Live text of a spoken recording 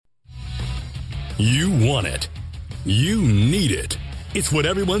You want it. You need it. It's what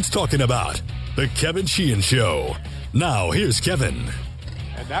everyone's talking about. The Kevin Sheehan Show. Now, here's Kevin.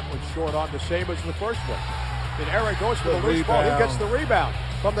 And that one's short on the same as the first one. Then Aaron goes for the loose ball. He gets the rebound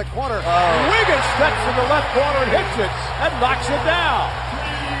from the corner. Wiggins steps in the left corner and hits it and knocks it down.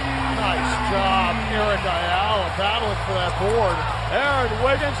 Nice job, Eric Ayala, battling for that board. Aaron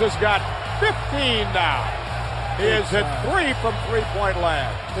Wiggins has got 15 now. He has hit 3 from three-point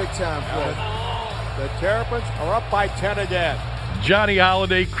land. Big time play. The Terps are up by 10 again. Johnny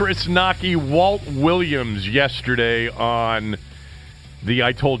Holiday, Chris Nocky, Walt Williams yesterday on the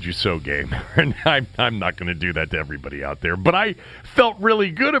I Told You So game. And I'm not going to do that to everybody out there. But I felt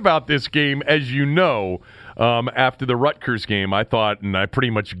really good about this game, as you know. After the Rutgers game, I thought, and I pretty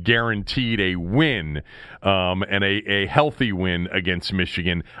much guaranteed a win, and a healthy win against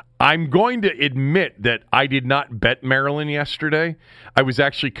Michigan. I'm going to admit that I did not bet Maryland yesterday. I was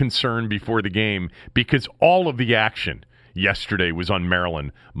actually concerned before the game because all of the action yesterday was on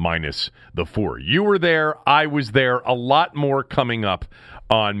Maryland minus the 4. You were there. I was there. A lot more coming up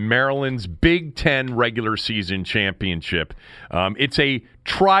on Maryland's Big Ten regular season championship. It's a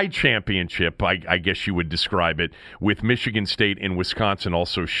tri-championship, I guess you would describe it, with Michigan State and Wisconsin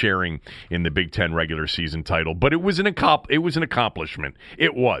also sharing in the Big Ten regular season title. But it was an accomplishment.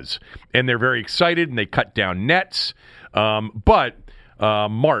 It was. And they're very excited, and they cut down nets. But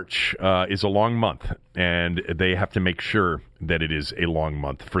March is a long month, and they have to make sure that it is a long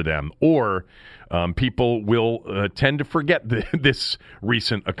month for them, or people will tend to forget this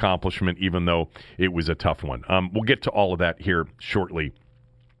recent accomplishment, even though it was a tough one. We'll get to all of that here shortly.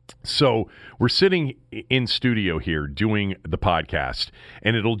 So we're sitting in studio here doing the podcast,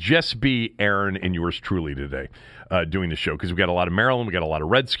 and it'll just be Aaron and yours truly today doing the show, because we got a lot of Maryland, we got a lot of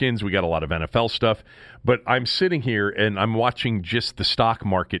Redskins, we got a lot of NFL stuff. But I'm sitting here and I'm watching just the stock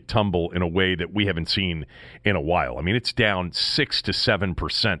market tumble in a way that we haven't seen in a while. I mean, it's down 6 to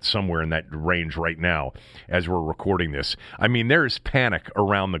 7%, somewhere in that range right now as we're recording this. I mean, there is panic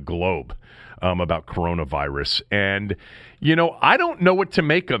around the globe about coronavirus. And, you know, I don't know what to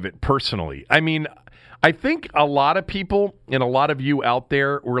make of it personally. I mean, I think a lot of people and a lot of you out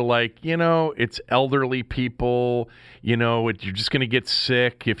there were like, you know, it's elderly people, you know, you're just going to get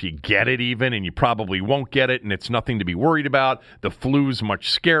sick if you get it even, and you probably won't get it, and it's nothing to be worried about. The flu's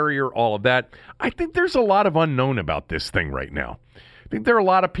much scarier, all of that. I think there's a lot of unknown about this thing right now. I think there are a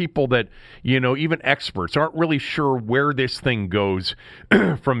lot of people that, you know, even experts aren't really sure where this thing goes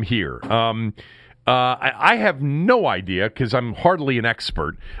from here. I have no idea because I'm hardly an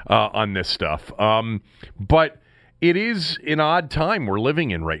expert on this stuff. But it is an odd time we're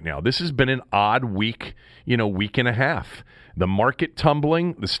living in right now. This has been an odd week, week and a half. The market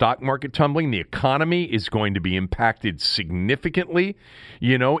tumbling, the stock market tumbling, the economy is going to be impacted significantly.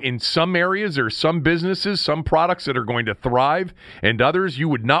 In some areas, there are some businesses, some products that are going to thrive, and others you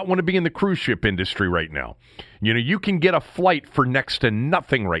would not want to be in the cruise ship industry right now. You can get a flight for next to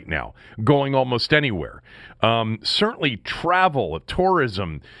nothing right now, going almost anywhere. Certainly travel,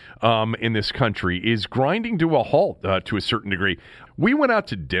 tourism in this country is grinding to a halt to a certain degree. We went out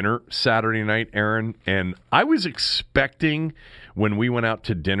to dinner Saturday night, Aaron, and I was expecting when we went out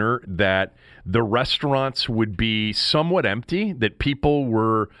to dinner that the restaurants would be somewhat empty, that people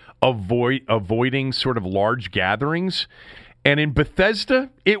were avoiding sort of large gatherings. And in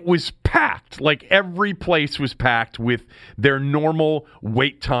Bethesda, it was packed. Like every place was packed with their normal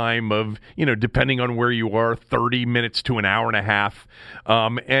wait time of, depending on where you are, 30 minutes to an hour and a half.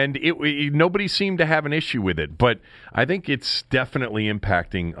 And nobody seemed to have an issue with it. But I think it's definitely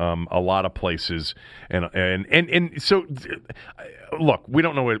impacting a lot of places. And so, look, we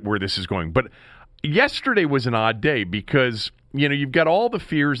don't know where this is going. But yesterday was an odd day because you've got all the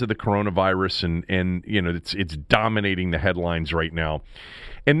fears of the coronavirus and it's dominating the headlines right now.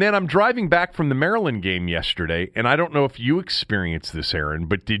 And then I'm driving back from the Maryland game yesterday, and I don't know if you experienced this, Aaron,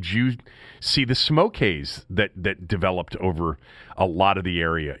 but did you see the smoke haze that developed over a lot of the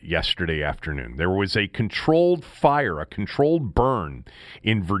area yesterday afternoon? There was a controlled fire, a controlled burn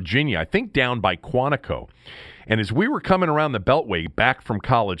in Virginia, I think down by Quantico. And as we were coming around the Beltway back from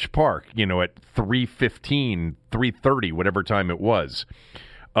College Park, at 3:15, 3:30, whatever time it was,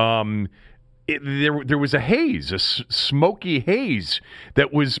 there was a haze, a smoky haze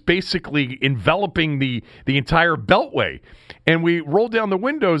that was basically enveloping the entire Beltway. And we rolled down the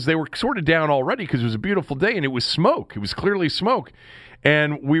windows. They were sort of down already because it was a beautiful day, and it was smoke. It was clearly smoke.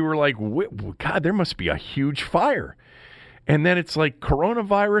 And we were like, God, there must be a huge fire. And then it's like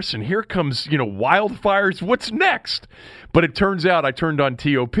coronavirus, and here comes, wildfires. What's next? But it turns out I turned on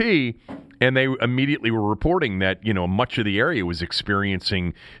TOP, And they immediately were reporting that, much of the area was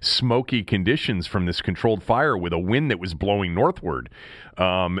experiencing smoky conditions from this controlled fire with a wind that was blowing northward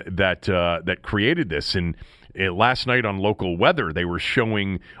that created this. And last night on local weather, they were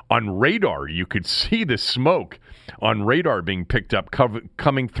showing on radar, you could see the smoke on radar being picked up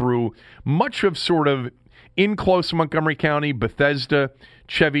coming through much of sort of in close Montgomery County, Bethesda,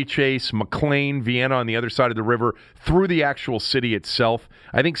 Chevy Chase, McLean, Vienna on the other side of the river, through the actual city itself.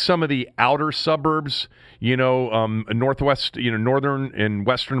 I think some of the outer suburbs, northwest, northern and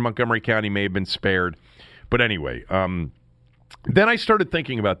western Montgomery County may have been spared. But anyway, then I started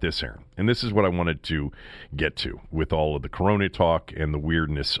thinking about this, Aaron, and this is what I wanted to get to with all of the corona talk and the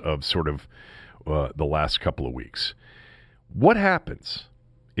weirdness of sort of the last couple of weeks. What happens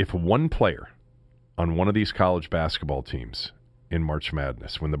if one player on one of these college basketball teams in March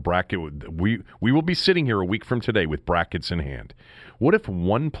Madness, when the bracket, we will be sitting here a week from today with brackets in hand. What if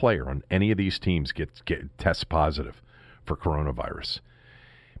one player on any of these teams tests positive for coronavirus?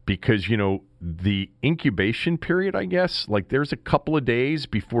 Because, the incubation period, I guess, like there's a couple of days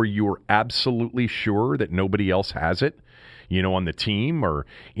before you're absolutely sure that nobody else has it, on the team or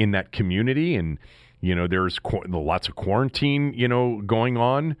in that community. And, there's lots of quarantine, going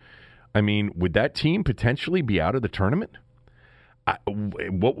on. I mean, would that team potentially be out of the tournament?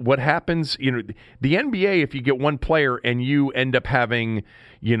 What happens, the NBA, if you get one player and you end up having,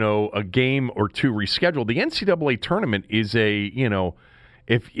 a game or two rescheduled, the NCAA tournament is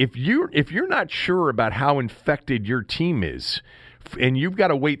if you're not sure about how infected your team is and you've got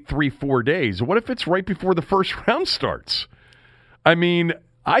to wait 3-4 days, what if it's right before the first round starts? I mean,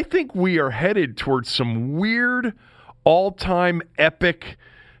 I think we are headed towards some weird, all-time epic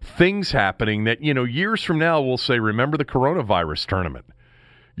things happening that, years from now we'll say, remember the coronavirus tournament?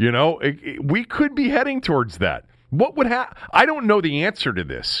 We could be heading towards that. What would happen? I don't know the answer to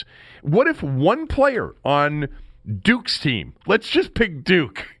this. What if one player on Duke's team, let's just pick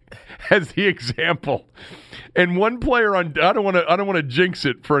Duke as the example, and one player on, I don't want to jinx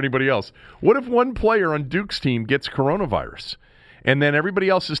it for anybody else. What if one player on Duke's team gets coronavirus and then everybody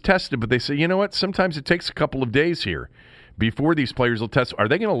else is tested, but they say, you know what, sometimes it takes a couple of days here before these players will test. Are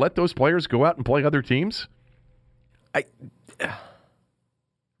they going to let those players go out and play other teams?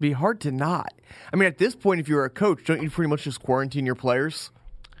 Be hard to not. I mean, at this point, if you're a coach, don't you pretty much just quarantine your players?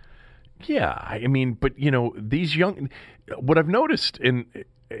 Yeah, I mean, but these young. What I've noticed, and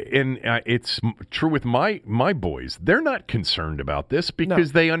it's true with my boys, they're not concerned about this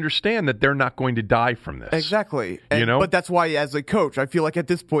because they understand that they're not going to die from this. Exactly. But that's why, as a coach, I feel like at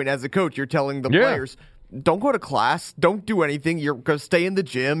this point, as a coach, you're telling the players, don't go to class. Don't do anything. You're going to stay in the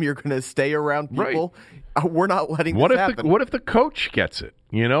gym. You're going to stay around people. Right. We're not letting this happen. What if the coach gets it?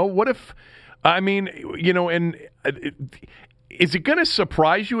 What if, is it going to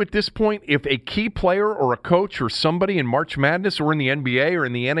surprise you at this point if a key player or a coach or somebody in March Madness or in the NBA or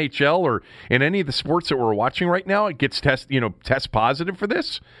in the NHL or in any of the sports that we're watching right now, it gets test positive for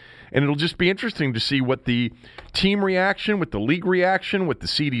this? And it'll just be interesting to see what the team reaction, what the league reaction, what the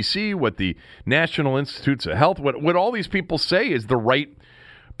CDC, what the National Institutes of Health, what all these people say is the right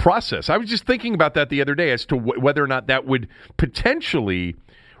process. I was just thinking about that the other day as to whether or not that would potentially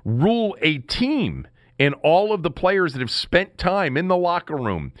rule a team and all of the players that have spent time in the locker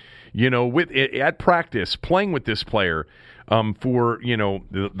room, at practice, playing with this player for,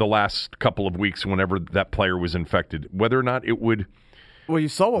 the last couple of weeks whenever that player was infected, whether or not it would... Well, you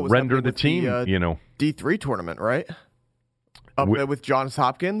saw what was render the with team, the, D3 tournament, right? With Johns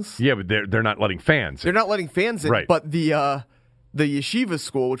Hopkins. Yeah, but they're not letting fans in. They're not letting fans in, right. But the yeshiva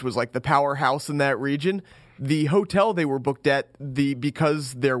school, which was like the powerhouse in that region, the hotel they were booked at,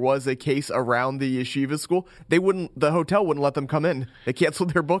 because there was a case around the yeshiva school, the hotel wouldn't let them come in. They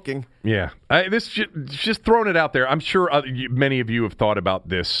canceled their booking. Yeah, this just throwing it out there. I'm sure many of you have thought about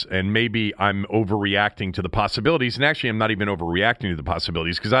this, and maybe I'm overreacting to the possibilities. And actually, I'm not even overreacting to the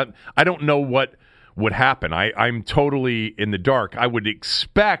possibilities because I don't know what would happen. I'm totally in the dark. I would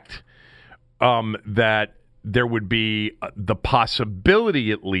expect that there would be the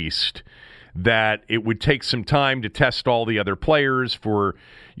possibility, at least, that it would take some time to test all the other players for,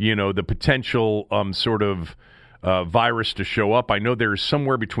 the potential sort of virus to show up. I know there's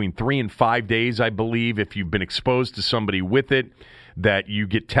somewhere between 3 and 5 days, I believe, if you've been exposed to somebody with it, that you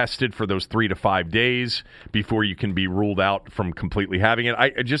get tested for those 3 to 5 days before you can be ruled out from completely having it.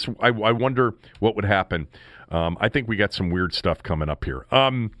 I wonder what would happen. I think we got some weird stuff coming up here.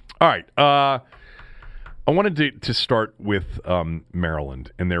 All right. I wanted to start with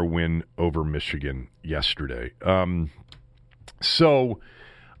Maryland and their win over Michigan yesterday. So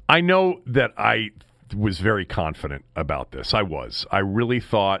I know that I was very confident about this. I really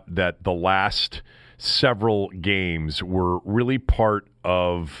thought that the last several games were really part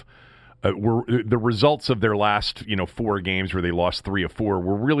of were the results of their last 4 games where they lost 3 of 4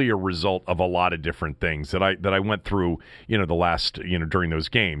 were really a result of a lot of different things that I went through the last during those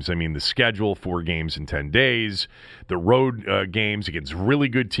games. I mean, the schedule, 4 games in 10 days, the road games against really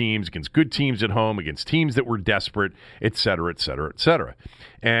good teams, against good teams at home, against teams that were desperate, et cetera, et cetera, et cetera.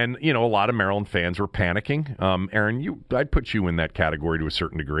 And a lot of Maryland fans were panicking. Aaron, I'd put you in that category to a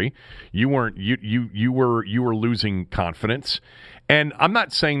certain degree. You weren't you were losing confidence. And I'm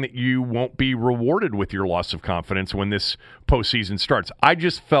not saying that you won't be rewarded with your loss of confidence when this postseason starts. I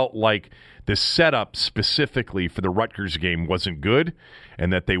just felt like the setup specifically for the Rutgers game wasn't good,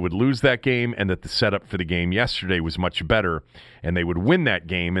 and that they would lose that game, and that the setup for the game yesterday was much better, and they would win that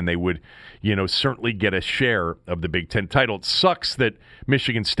game, and they would, certainly get a share of the Big Ten title. It sucks that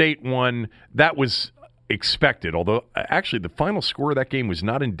Michigan State won. That was expected, although actually the final score of that game was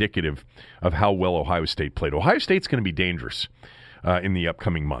not indicative of how well Ohio State played. Ohio State's going to be dangerous in the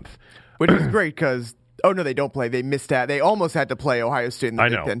upcoming month. Which is great because, no, they don't play. They missed out. They almost had to play Ohio State in the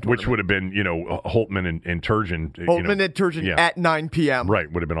Big Ten tournament. Which would have been, Holtman and Turgeon. Holtman and Turgeon at 9 p.m.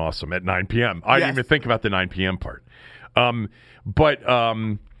 Right, would have been awesome at 9 p.m. I didn't even think about the 9 p.m. part. What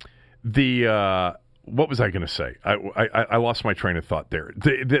was I going to say? I lost my train of thought there.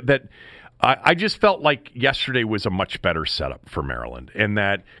 I just felt like yesterday was a much better setup for Maryland, and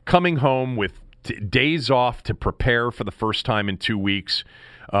that coming home with days off to prepare for the first time in 2 weeks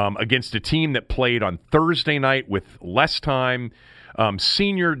against a team that played on Thursday night with less time,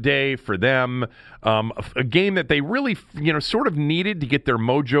 senior day for them, a game that they really, sort of needed to get their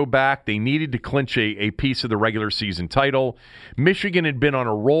mojo back. They needed to clinch a piece of the regular season title. Michigan had been on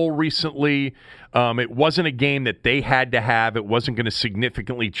a roll recently. It wasn't a game that they had to have. It wasn't going to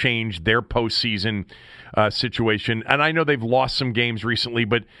significantly change their postseason situation. And I know they've lost some games recently,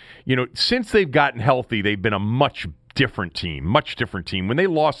 but, since they've gotten healthy, they've been a much different team. When they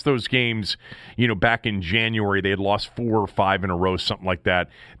lost those games, back in January, they had lost 4 or 5 in a row, something like that.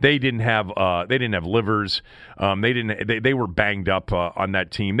 They didn't have livers. They were banged up on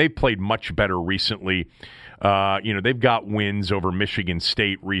that team. They played much better recently. They've got wins over Michigan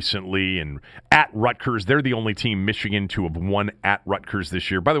State recently and at Rutgers. They're the only team, Michigan, to have won at Rutgers this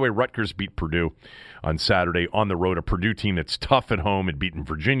year. By the way, Rutgers beat Purdue on Saturday on the road, a Purdue team that's tough at home, had beaten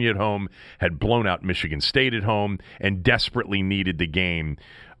Virginia at home, had blown out Michigan State at home, and desperately needed the game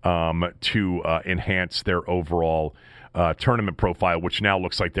to enhance their overall tournament profile, which now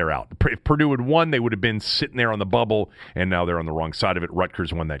looks like they're out. If Purdue had won, they would have been sitting there on the bubble, and now they're on the wrong side of it.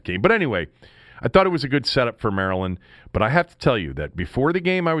 Rutgers won that game. But anyway, I thought it was a good setup for Maryland, but I have to tell you that before the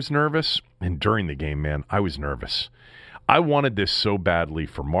game I was nervous, and during the game, man, I was nervous. I wanted this so badly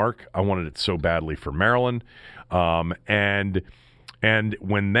for Mark. I wanted it so badly for Maryland. And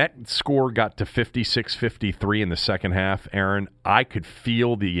when that score got to 56-53 in the second half, Aaron, I could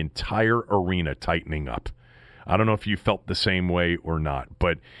feel the entire arena tightening up. I don't know if you felt the same way or not,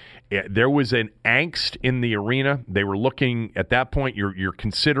 but there was an angst in the arena. They were looking at that point. You're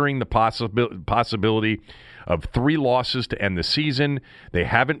considering the possibility of 3 losses to end the season. They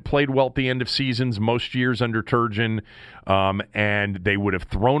haven't played well at the end of seasons most years under Turgeon, and they would have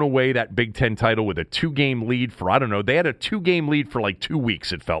thrown away that Big Ten title with a 2-game lead for, I don't know, they had a 2-game lead for like 2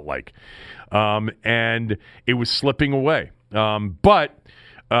 weeks, it felt like, and it was slipping away. But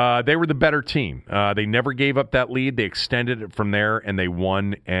they were the better team. They never gave up that lead. They extended it from there, and they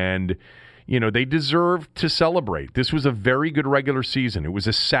won. And, they deserved to celebrate. This was a very good regular season. It was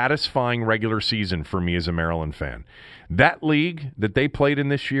a satisfying regular season for me as a Maryland fan. That league that they played in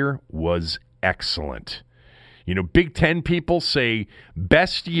this year was excellent. Big Ten people say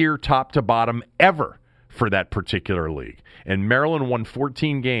best year top to bottom ever for that particular league. And Maryland won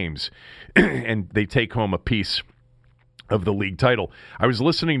 14 games, and they take home a piece of the league title. I was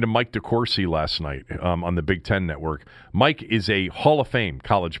listening to Mike DeCourcy last night on the Big Ten Network. Mike is a Hall of Fame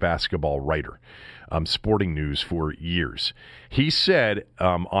college basketball writer, sporting news for years. He said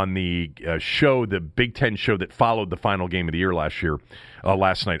on the show, the Big Ten show that followed the final game of the year last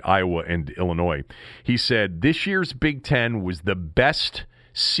night, Iowa and Illinois, he said this year's Big Ten was the best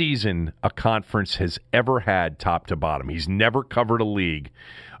season a conference has ever had top to bottom. He's never covered a league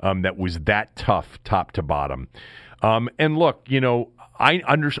that was that tough top to bottom. And look, I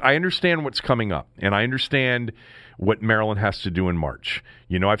understand what's coming up, and I understand what Maryland has to do in March.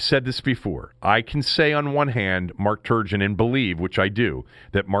 I've said this before. I can say on one hand, Mark Turgeon, and believe, which I do,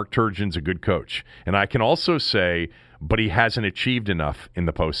 that Mark Turgeon's a good coach. And I can also say but he hasn't achieved enough in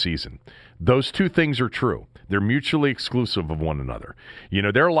the postseason. Those two things are true. They're mutually exclusive of one another.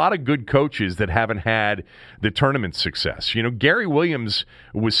 There are a lot of good coaches that haven't had the tournament success. Gary Williams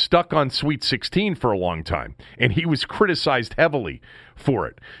was stuck on Sweet 16 for a long time, and he was criticized heavily for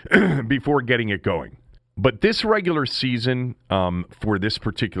it before getting it going. But this regular season for this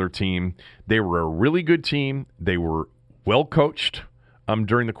particular team, they were a really good team. They were well coached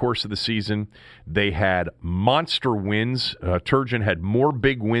during the course of the season. They had monster wins. Turgeon had more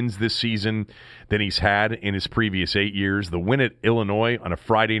big wins this season than he's had in his previous 8 years. The win at Illinois on a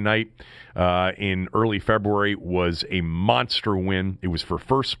Friday night in early February was a monster win. It was for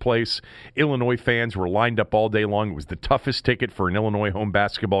first place. Illinois fans were lined up all day long. It was the toughest ticket for an Illinois home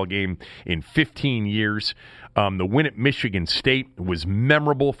basketball game in 15 years. The win at Michigan State was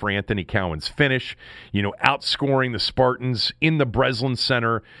memorable for Anthony Cowan's finish, outscoring the Spartans in the Breslin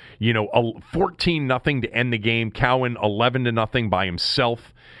Center, 14-0 to end the game. Cowan 11-0 by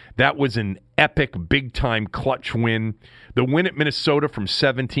himself. That was an epic, big-time clutch win. The win at Minnesota from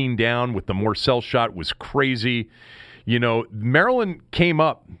 17 down with the Morcell shot was crazy. Maryland came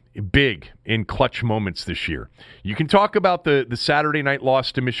up big in clutch moments this year. You can talk about the Saturday night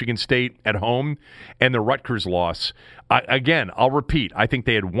loss to Michigan State at home and the Rutgers loss. Again, I'll repeat, I think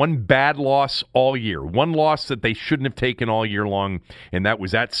they had one bad loss all year, one loss that they shouldn't have taken all year long, and that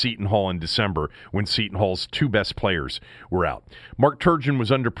was at Seton Hall in December when Seton Hall's two best players were out. Mark Turgeon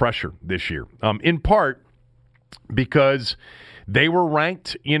was under pressure this year, in part because they were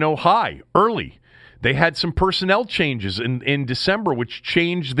ranked, high, early. They had some personnel changes in December, which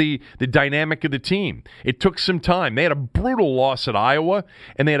changed the dynamic of the team. It took some time. They had a brutal loss at Iowa,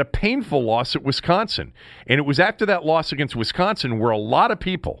 and they had a painful loss at Wisconsin. And it was after that loss against Wisconsin where a lot of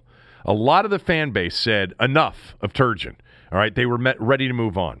people, a lot of the fan base said, enough of Turgeon. All right, they were ready to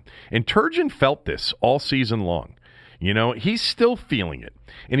move on. And Turgeon felt this all season long. He's still feeling it.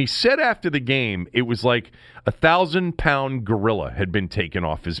 And he said after the game, it was like a 1,000-pound gorilla had been taken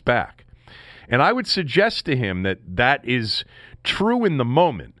off his back. And I would suggest to him that is true in the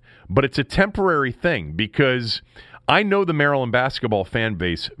moment, but it's a temporary thing because I know the Maryland basketball fan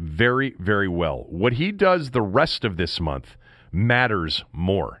base very, very well. What he does the rest of this month matters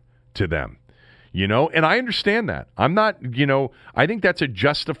more to them, and I understand that. I'm not, I think that's a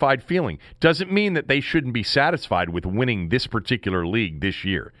justified feeling. Doesn't mean that they shouldn't be satisfied with winning this particular league this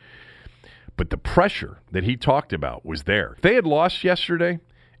year. But the pressure that he talked about was there. If they had lost yesterday,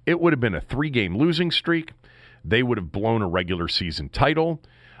 it would have been a 3-game losing streak. They would have blown a regular season title,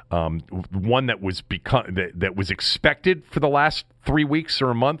 one that was expected for the last 3 weeks or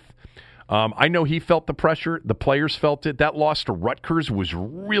a month. I know he felt the pressure. The players felt it. That loss to Rutgers was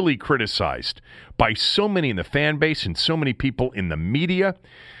really criticized by so many in the fan base and so many people in the media.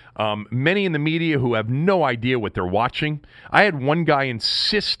 Many in the media who have no idea what they're watching. I had one guy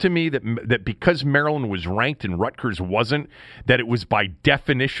insist to me that because Maryland was ranked and Rutgers wasn't, that it was by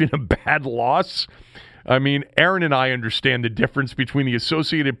definition a bad loss. I mean, Aaron and I understand the difference between the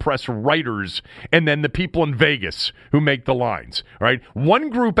Associated Press writers and then the people in Vegas who make the lines, right?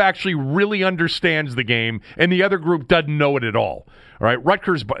 One group actually really understands the game, and the other group doesn't know it at all. All right,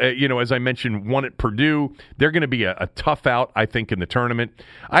 Rutgers, as I mentioned, won at Purdue. They're going to be a tough out, I think, in the tournament.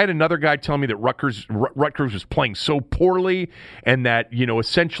 I had another guy tell me that Rutgers was playing so poorly and that,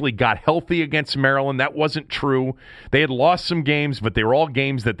 essentially got healthy against Maryland. That wasn't true. They had lost some games, but they were all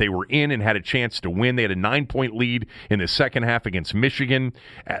games that they were in and had a chance to win. They had a 9-point lead in the second half against Michigan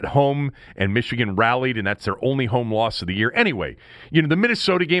at home, and Michigan rallied, and that's their only home loss of the year. Anyway, the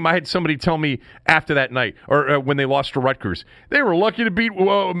Minnesota game, I had somebody tell me after that night, or when they lost to Rutgers, they were lucky to beat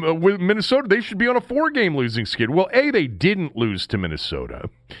with Minnesota. They should be on a 4-game losing skid. Well, A, they didn't lose to Minnesota.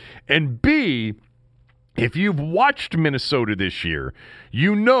 And B, if you've watched Minnesota this year,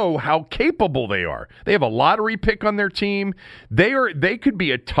 you know how capable they are. They have a lottery pick on their team. They could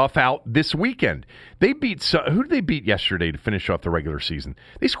be a tough out this weekend. They beat who did they beat yesterday to finish off the regular season?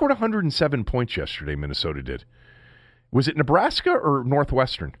 They scored 107 points yesterday, Minnesota did. Was it Nebraska or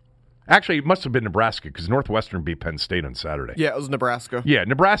Northwestern? Actually, it must have been Nebraska because Northwestern beat Penn State on Saturday. Yeah, it was Nebraska. Yeah,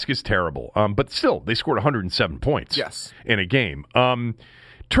 Nebraska's terrible. But still, they scored 107 points in a game.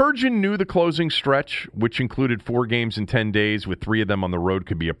 Turgeon knew the closing stretch, which included 4 games in 10 days, with 3 of them on the road,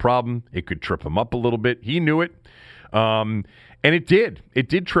 could be a problem. It could trip him up a little bit. He knew it. And it did. It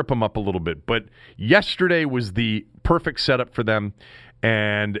did trip him up a little bit. But yesterday was the perfect setup for them.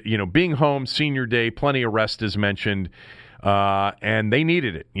 And, being home, senior day, plenty of rest as mentioned. And they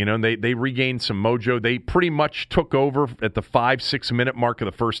needed it. They regained some mojo. They pretty much took over at the 5-6 minute mark of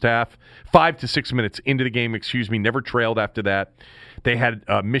the first half. 5 to 6 minutes into the game, never trailed after that. They had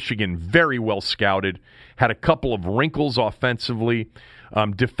Michigan very well scouted, had a couple of wrinkles offensively.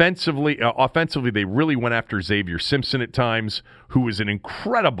 Offensively, they really went after Xavier Simpson at times, who was an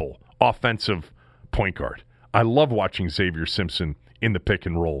incredible offensive point guard. I love watching Xavier Simpson in the pick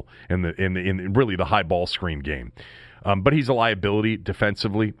and roll in really the high ball screen game. But he's a liability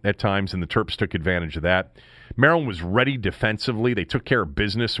defensively at times, and the Terps took advantage of that. Maryland was ready defensively. They took care of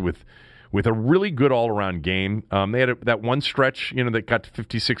business with a really good all-around game. They had that one stretch, that got to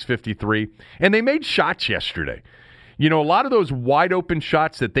 56-53, and they made shots yesterday. A lot of those wide-open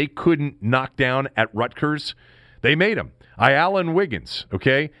shots that they couldn't knock down at Rutgers, they made them. Ayala and Wiggins,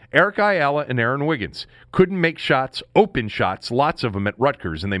 okay? Eric Ayala and Aaron Wiggins couldn't make shots, open shots, lots of them at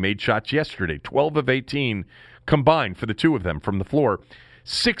Rutgers, and they made shots yesterday. 12 of 18 combined for the two of them from the floor.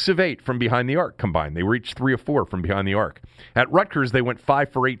 6 of 8 from behind the arc combined. They reached 3 of 4 from behind the arc. At Rutgers, they went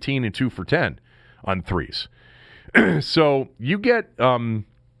 5 for 18 and 2 for 10 on threes. So you get the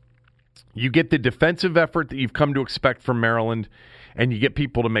defensive effort that you've come to expect from Maryland, and you get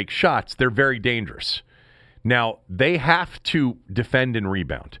people to make shots. They're very dangerous. Now, they have to defend and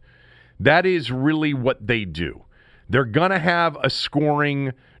rebound. That is really what they do. They're going to have a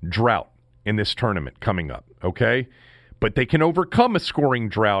scoring drought in this tournament coming up, okay? But they can overcome a scoring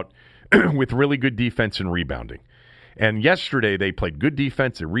drought with really good defense and rebounding. And yesterday, they played good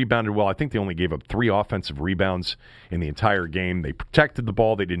defense. They rebounded well. I think they only gave up 3 offensive rebounds in the entire game. They protected the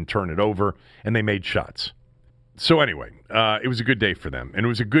ball. They didn't turn it over. And they made shots. So anyway, it was a good day for them. And it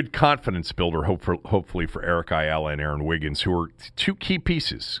was a good confidence builder, hopefully, for Eric Ayala and Aaron Wiggins, who are 2 key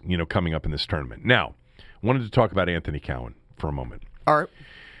pieces, coming up in this tournament. Now, wanted to talk about Anthony Cowan for a moment. All right.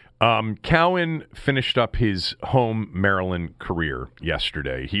 Cowan finished up his home Maryland career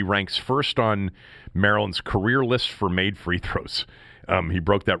yesterday. He ranks first on Maryland's career list for made free throws. He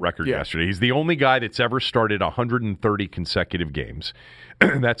broke that record yesterday. He's the only guy that's ever started 130 consecutive games.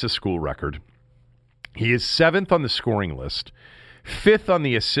 That's a school record. He is 7th on the scoring list, 5th on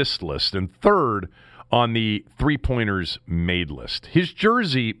the assist list, and 3rd on the three-pointers made list. His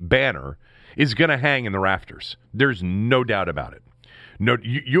jersey banner is going to hang in the rafters. There's no doubt about it. No,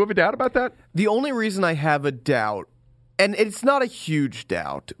 you have a doubt about that? The only reason I have a doubt, and it's not a huge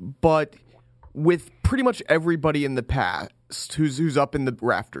doubt, but with pretty much everybody in the past who's up in the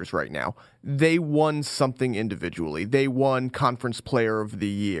rafters right now, they won something individually. They won Conference Player of the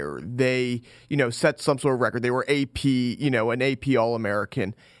Year. They, set some sort of record. They were AP, an AP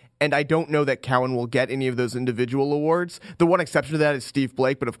All-American. And I don't know that Cowan will get any of those individual awards. The one exception to that is Steve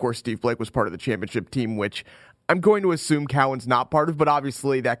Blake, but of course Steve Blake was part of the championship team, which I'm going to assume Cowan's not part of, but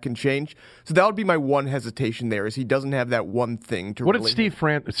obviously that can change. So that would be my one hesitation there, is he doesn't have that one thing to was Steve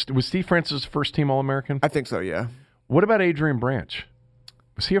Francis first team All-American? I think so, yeah. What about Adrian Branch?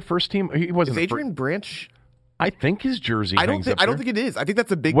 Was he a first team? He wasn't. Is Adrian Branch? I think his jersey hangs up there. I don't think it is. I think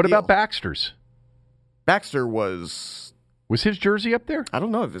that's a big deal. What deal. about Baxter's? Baxter was his jersey up there? I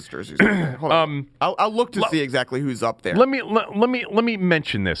don't know if his jersey's up there. Hold on. I'll look to see exactly who's up there. Let me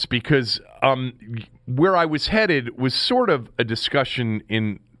mention this, because where I was headed was sort of a discussion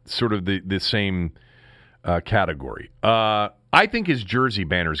in sort of the same category. I think his jersey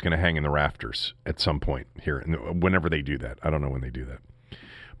banner is going to hang in the rafters at some point here, whenever they do that. I don't know when they do that.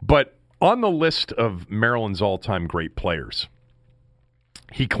 But on the list of Maryland's all-time great players,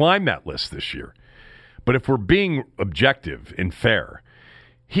 he climbed that list this year. But if we're being objective and fair,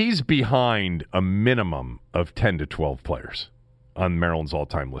 he's behind a minimum of 10 to 12 players on Maryland's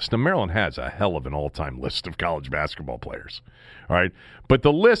all-time list. Now, Maryland has a hell of an all-time list of college basketball players. All right? But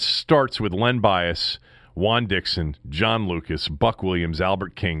the list starts with Len Bias, Juan Dixon, John Lucas, Buck Williams,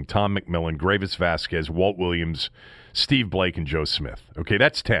 Albert King, Tom McMillan, Gravis Vasquez, Walt Williams, Steve Blake, and Joe Smith. Okay,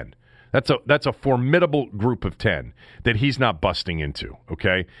 that's 10. That's a formidable group of 10 that he's not busting into,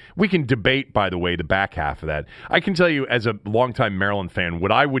 okay? We can debate, by the way, the back half of that. I can tell you, as a longtime Maryland fan,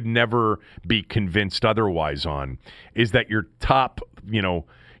 what I would never be convinced otherwise on is that your top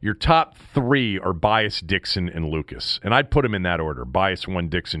 3 are Bias, Dixon, and Lucas. And I'd put them in that order. Bias 1,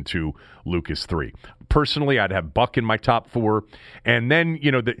 Dixon 2, Lucas 3. Personally, I'd have Buck in my top 4. And then,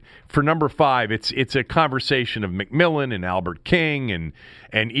 for number 5, it's a conversation of McMillan and Albert King,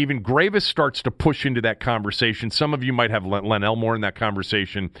 and even Gravis starts to push into that conversation. Some of you might have Len Elmore in that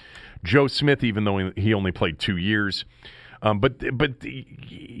conversation. Joe Smith, even though he only played 2 years. But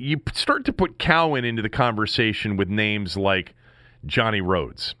you start to put Cowan into the conversation with names like Johnny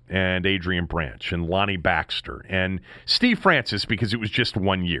Rhodes and Adrian Branch and Lonnie Baxter and Steve Francis because it was just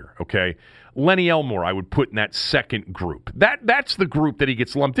 1 year, okay? Lenny Elmore I would put in that second group. That's the group that he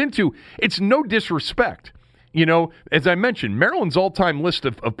gets lumped into. It's no disrespect. You know, as I mentioned, Maryland's all-time list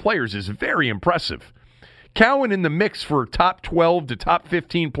of players is very impressive. Cowan in the mix for top 12 to top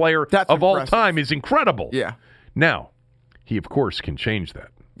 15 player of all time is incredible. Yeah. Now, he, of course, can change that.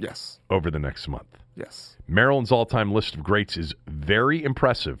 Yes. Over the next month. Yes. Maryland's all-time list of greats is very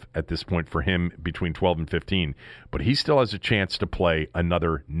impressive at this point for him between 12 and 15, but he still has a chance to play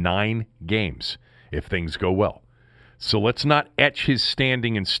another 9 games if things go well. So let's not etch his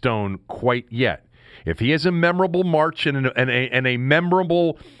standing in stone quite yet. If he has a memorable March and a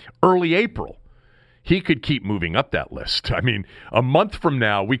memorable early April, he could keep moving up that list. I mean, a month from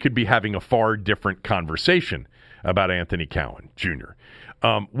now, we could be having a far different conversation about Anthony Cowan, Jr.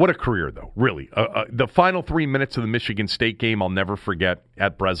 What a career, though, really. The final 3 minutes of the Michigan State game I'll never forget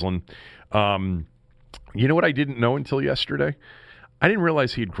at Breslin. You know what I didn't know until yesterday? I didn't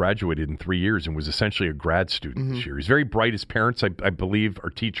realize he had graduated in 3 years and was essentially a grad student this year. He's very bright. His parents, I believe,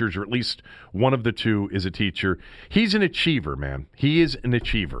 are teachers, or at least one of the two is a teacher. He's an achiever, man. He is an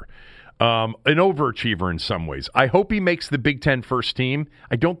achiever. An overachiever in some ways. I hope he makes the Big Ten first team.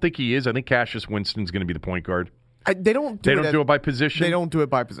 I don't think he is. I think Cassius Winston's going to be the point guard. They don't do it by position? They don't do it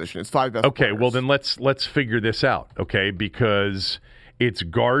by position. It's 5 best Okay, players. well then let's figure this out, okay? Because it's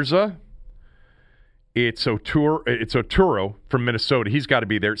Garza, it's Oturo from Minnesota. He's got to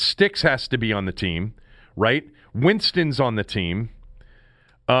be there. Sticks has to be on the team, right? Winston's on the team.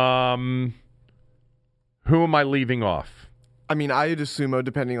 Who am I leaving off? I mean, Ayodasumo,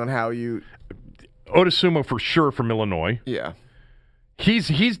 depending on how you... Odasumo for sure from Illinois. Yeah.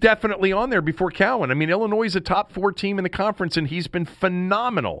 He's definitely on there before Cowan. I mean, Illinois is a top 4 team in the conference, and he's been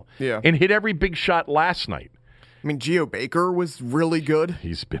phenomenal. Yeah. And hit every big shot last night. I mean, Geo Baker was really good.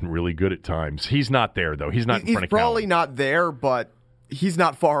 He's been really good at times. He's not there, though. He's not in front of Cowan. He's probably not there, but he's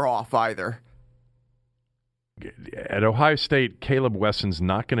not far off either. At Ohio State, Caleb Wesson's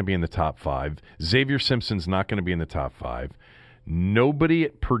not going to be in the top 5. Xavier Simpson's not going to be in the top 5. Nobody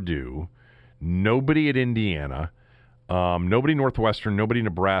at Purdue. Nobody at Indiana. Nobody Northwestern. Nobody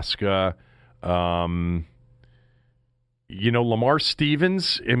Nebraska. Lamar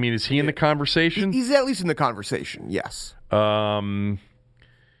Stevens, I mean, is he in the conversation? He's at least in the conversation, yes.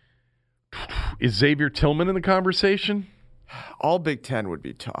 Is Xavier Tillman in the conversation? All Big Ten would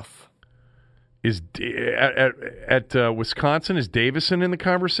be tough. Is at Wisconsin, is Davison in the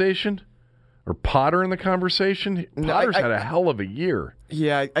conversation? Or Potter in the conversation? Potter's had a hell of a year.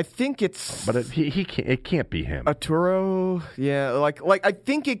 Yeah, I think it's... But it can't be him. Arturo, yeah, like I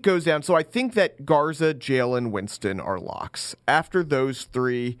think it goes down. So I think that Garza, Jalen, Winston are locks. After those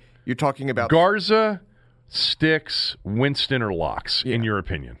 3, you're talking about... Garza, Sticks, Winston are locks, in your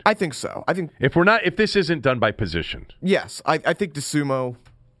opinion? I think so. I think... If this isn't done by position. Yes, I think DeSumo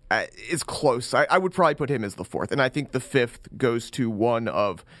is close. I would probably put him as the 4th. And I think the 5th goes to one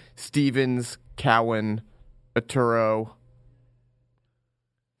of Stevens, Cowan, Arturo.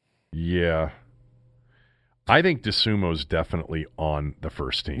 Yeah. I think DeSumo's definitely on the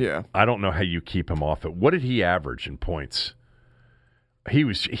first team. Yeah. I don't know how you keep him off it. What did he average in points?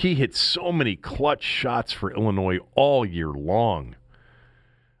 He hit so many clutch shots for Illinois all year long.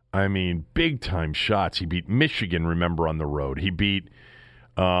 I mean, big-time shots. He beat Michigan, remember, on the road. He beat...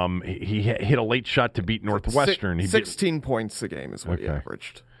 he hit a late shot to beat Northwestern. 16 points a game is what he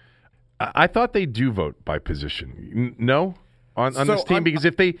averaged. I thought they do vote by position. No? On this team? Because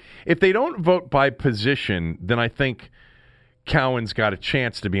if they don't vote by position, then I think Cowan's got a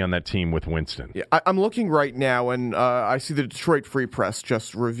chance to be on that team with Winston. Yeah, I'm looking right now, and I see the Detroit Free Press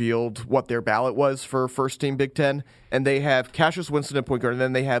just revealed what their ballot was for first team Big Ten, and they have Cassius Winston at point guard, and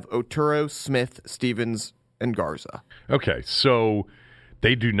then they have Oturo, Smith, Stevens, and Garza. Okay, so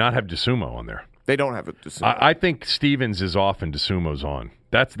they do not have DeSumo on there. They don't have a DeSumo. I think Stevens is off and DeSumo's on.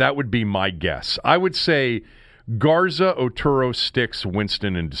 That would be my guess. I would say Garza, Oturo, Sticks,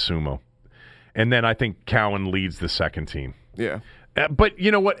 Winston, and DeSumo. And then I think Cowan leads the second team. Yeah. But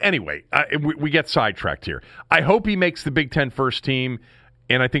you know what? Anyway, we get sidetracked here. I hope he makes the Big Ten first team,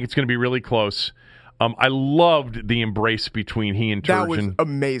 and I think it's going to be really close. I loved the embrace between he and Turgeon. That was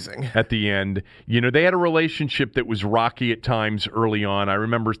amazing. At the end. You know, they had a relationship that was rocky at times early on. I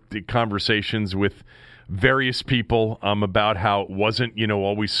remember the conversations with various people about how it wasn't,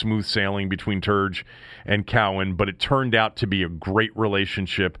 always smooth sailing between Turge and Cowan, but it turned out to be a great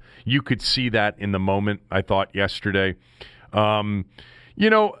relationship. You could see that in the moment, I thought, yesterday. It's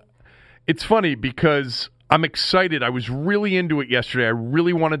funny because I'm excited. I was really into it yesterday. I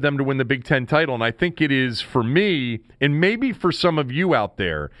really wanted them to win the Big Ten title, and I think it is for me, and maybe for some of you out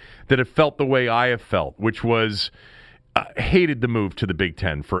there that have felt the way I have felt, which was hated the move to the Big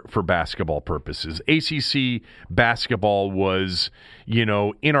Ten for basketball purposes. ACC basketball was, in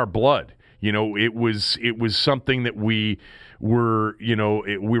our blood. It was something that we were,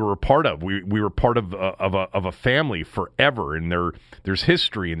 we were a part of. We were part of a family forever, and there's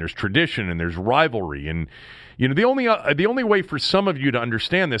history and there's tradition and there's rivalry, and the only way for some of you to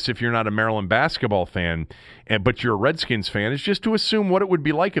understand this, if you're not a Maryland basketball fan, but you're a Redskins fan, is just to assume what it would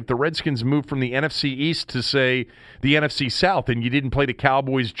be like if the Redskins moved from the NFC East to, say, the NFC South, and you didn't play the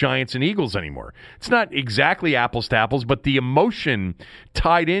Cowboys, Giants, and Eagles anymore. It's not exactly apples to apples, but the emotion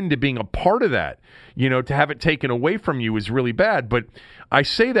tied into being a part of that, to have it taken away from you is really bad. But I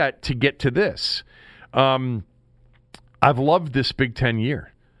say that to get to this. I've loved this Big Ten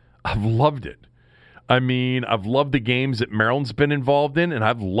year. I've loved it. I mean, I've loved the games that Maryland's been involved in, and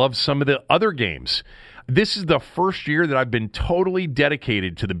I've loved some of the other games. This is the first year that I've been totally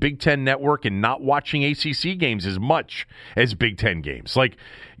dedicated to the Big Ten Network and not watching ACC games as much as Big Ten games. Like,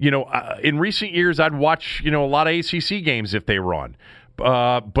 in recent years, I'd watch, a lot of ACC games if they were on.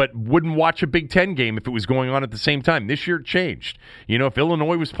 But wouldn't watch a Big Ten game if it was going on at the same time. This year it changed. If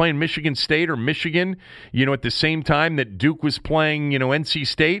Illinois was playing Michigan State or Michigan, at the same time that Duke was playing, NC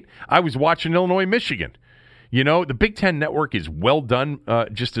State, I was watching Illinois-Michigan. The Big Ten Network is well done,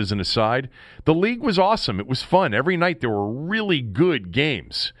 just as an aside. The league was awesome. It was fun. Every night there were really good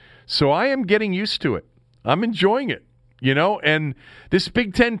games. So I am getting used to it. I'm enjoying it. And this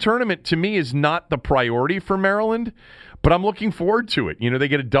Big Ten tournament to me is not the priority for Maryland, but I'm looking forward to it. They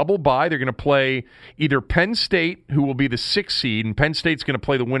get a double bye. They're going to play either Penn State, who will be the 6th seed, and Penn State's going to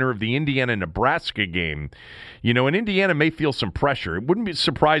play the winner of the Indiana-Nebraska game. And Indiana may feel some pressure. It wouldn't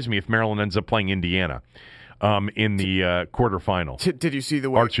surprise me if Maryland ends up playing Indiana in the quarterfinal. Did you see the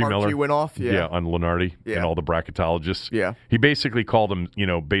way Archie Miller went off? Yeah, on Lenardi and all the bracketologists. Yeah. He basically called them,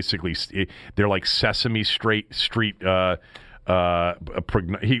 they're like Sesame Street. He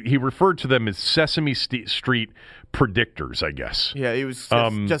referred to them as Sesame Street predictors, I guess. Yeah, he was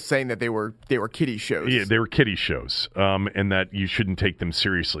just saying that they were kiddie shows. Yeah, they were kiddie shows, and that you shouldn't take them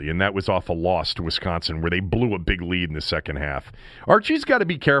seriously. And that was off a loss to Wisconsin, where they blew a big lead in the second half. Archie's got to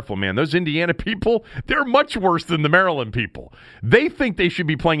be careful, man. Those Indiana people, they're much worse than the Maryland people. They think they should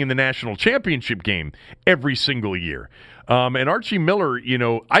be playing in the national championship game every single year. And Archie Miller,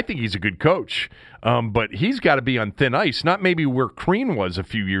 I think he's a good coach, but he's got to be on thin ice. Not maybe where Crean was a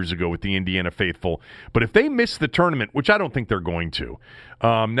few years ago with the Indiana faithful, but if they miss the tournament, which I don't think they're going to.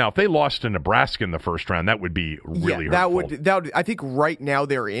 Now, if they lost to Nebraska in the first round, that would be really hurtful. That would. I think right now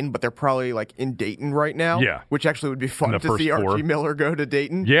they're in, but they're probably like in Dayton right now. Yeah, which actually would be fun to see Archie Miller go to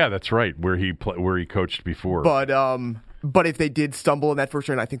Dayton. Yeah, that's right, where he coached before. But if they did stumble in that first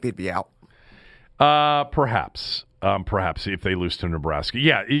round, I think they'd be out. Perhaps if they lose to Nebraska.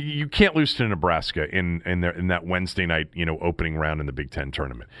 Yeah, you can't lose to Nebraska in that Wednesday night, opening round in the Big Ten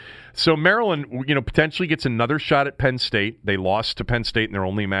tournament. So Maryland, potentially gets another shot at Penn State. They lost to Penn State in their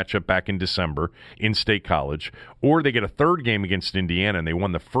only matchup back in December in State College. Or they get a third game against Indiana, and they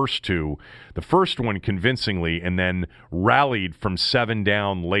won the first two. The first one convincingly, and then rallied from 7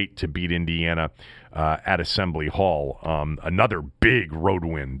 down late to beat Indiana at Assembly Hall. Another big road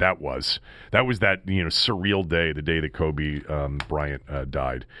win that was that surreal day, the day that Kobe Bryant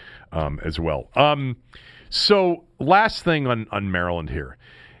died as well. So last thing on Maryland here.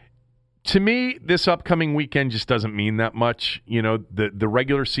 To me, this upcoming weekend just doesn't mean that much. The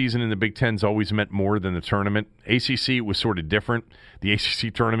regular season in the Big Ten's always meant more than the tournament. ACC was sort of different. The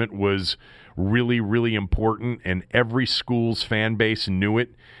ACC tournament was really, really important, and every school's fan base knew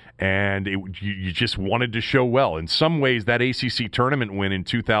it. And you just wanted to show well. In some ways, that ACC tournament win in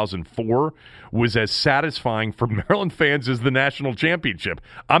 2004 was as satisfying for Maryland fans as the national championship.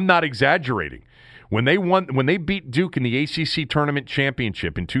 I'm not exaggerating. When they beat Duke in the ACC tournament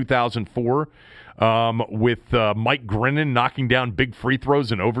championship in 2004, with Mike Grinnan knocking down big free throws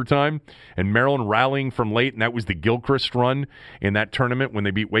in overtime, and Maryland rallying from late, and that was the Gilchrist run in that tournament when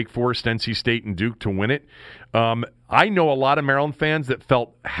they beat Wake Forest, NC State, and Duke to win it. I know a lot of Maryland fans that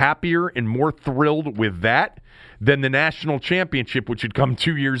felt happier and more thrilled with that than the national championship, which had come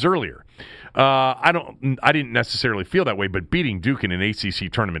 2 years earlier. I didn't necessarily feel that way, but beating Duke in an ACC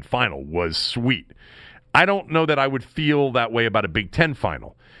tournament final was sweet. I don't know that I would feel that way about a Big Ten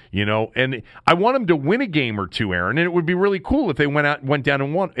final, and I want them to win a game or two, Aaron, and it would be really cool if they went down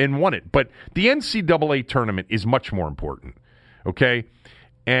and won it. But the NCAA tournament is much more important, okay?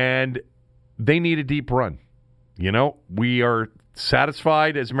 And they need a deep run. We are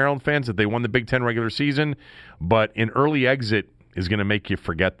satisfied as Maryland fans that they won the Big Ten regular season, but an early exit is going to make you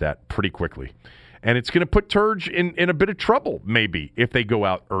forget that pretty quickly. And it's going to put Turge in a bit of trouble, maybe, if they go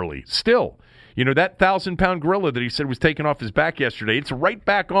out early. Still, that 1,000-pound gorilla that he said was taken off his back yesterday, it's right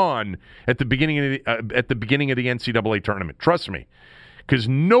back on at the beginning of the NCAA tournament. Trust me, because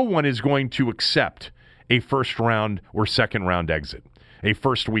no one is going to accept a first-round or second-round exit, a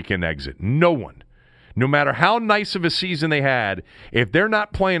first-weekend exit. No one. No matter how nice of a season they had, if they're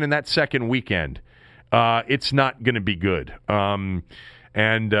not playing in that second weekend, it's not going to be good.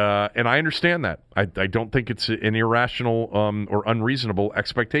 And I understand that. I don't think it's an irrational or unreasonable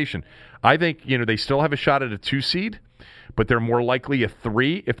expectation. I think they still have a shot at a 2 seed, but they're more likely a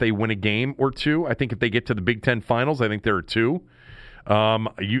 3 if they win a game or 2. I think if they get to the Big Ten finals, I think they're a 2.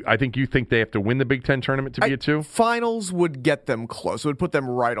 I think you think they have to win the Big Ten tournament to be a 2? Finals would get them close. It would put them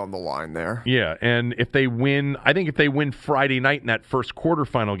right on the line there. Yeah, and if they win Friday night in that first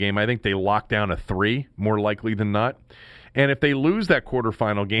quarterfinal game, I think they lock down a 3, more likely than not. And if they lose that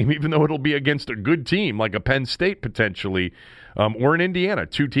quarterfinal game, even though it'll be against a good team like a Penn State potentially, or in Indiana,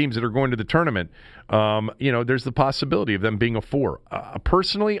 2 teams that are going to the tournament, there's the possibility of them being a 4.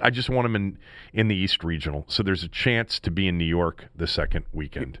 Personally, I just want them in the East Regional, so there's a chance to be in New York the second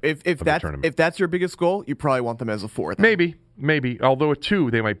weekend of the tournament. If that's your biggest goal, you probably want them as a 4. Then. Maybe. Although a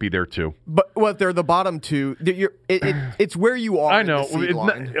 2, they might be there too. But if they're the bottom 2, it's where you are. I know. In the seed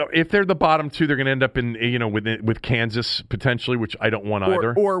line. If they're the bottom 2, they're going to end up in with Kansas potentially, which I don't want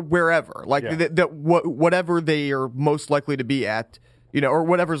either, or wherever, whatever they are most likely to be at, or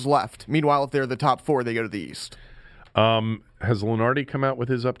whatever's left. Meanwhile, if they're the top 4, they go to the East. Has Lenardi come out with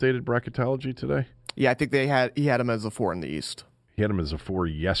his updated bracketology today? Yeah, I think he had him as a 4 in the East. He had him as a 4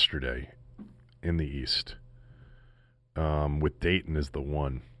 yesterday in the East. With Dayton as the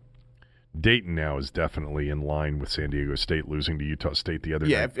 1. Dayton now is definitely in line with San Diego State losing to Utah State the other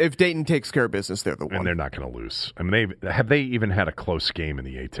night. Yeah, if Dayton takes care of business, they're the 1. And they're not going to lose. I mean, have they even had a close game in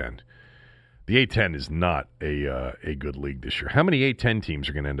the A-10? The A-10 is not a good league this year. How many A-10 teams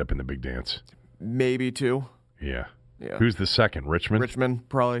are going to end up in the Big Dance? Maybe 2. Yeah. Who's the second? Richmond? Richmond,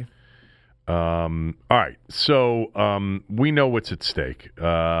 probably. All right. So we know what's at stake.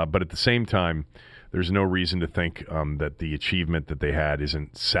 But at the same time, there's no reason to think that the achievement that they had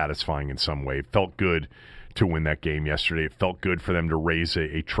isn't satisfying in some way. It felt good to win that game yesterday. It felt good for them to raise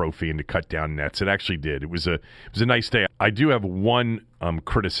a trophy and to cut down nets. It actually did. It was a nice day. I do have one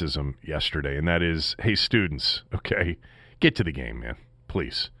criticism yesterday, and that is, hey, students, okay, get to the game, man,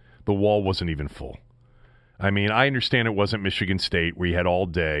 please. The wall wasn't even full. I mean, I understand it wasn't Michigan State where you had all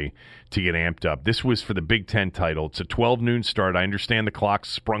day to get amped up. This was for the Big Ten title. It's a 12 noon start. I understand the clock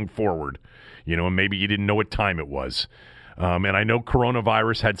sprung forward, and maybe you didn't know what time it was. And I know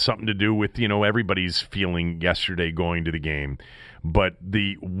coronavirus had something to do with, everybody's feeling yesterday going to the game. But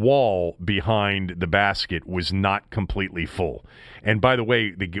the wall behind the basket was not completely full. And by the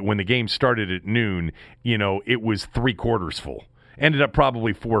way, when the game started at noon, it was 3/4 full. Ended up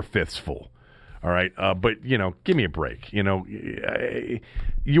probably 4/5 full. All right, but, give me a break. You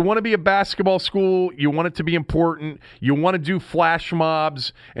want to be a basketball school. You want it to be important. You want to do flash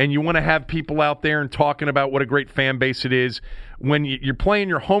mobs, and you want to have people out there and talking about what a great fan base it is. When you're playing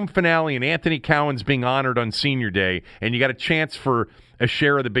your home finale and Anthony Cowan's being honored on Senior Day, and you got a chance for a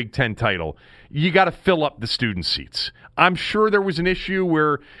share of the Big Ten title, you got to fill up the student seats. I'm sure there was an issue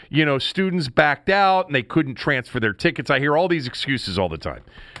where, students backed out and they couldn't transfer their tickets. I hear all these excuses all the time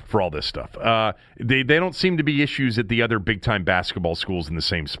for all this stuff. They don't seem to be issues at the other big-time basketball schools in the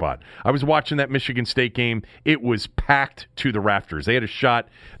same spot. I was watching that Michigan State game. It was packed to the rafters. They had a shot,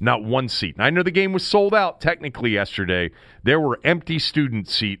 not one seat. And I know the game was sold out technically yesterday. There were empty student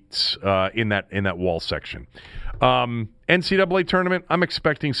seats in that wall section. NCAA tournament, I'm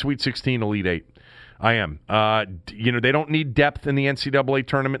expecting Sweet 16, Elite 8. I am. They don't need depth in the NCAA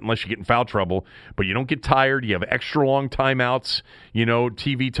tournament unless you get in foul trouble, but you don't get tired. You have extra long timeouts,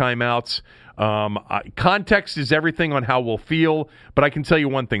 TV timeouts. Context is everything on how we'll feel, but I can tell you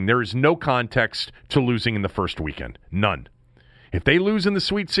one thing. There is no context to losing in the first weekend. None. If they lose in the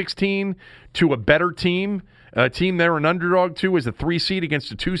Sweet 16 to a better team, a team they're an underdog to as a 3 seed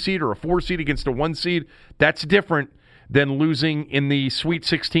against a 2 seed or a 4 seed against a 1 seed, that's different than losing in the Sweet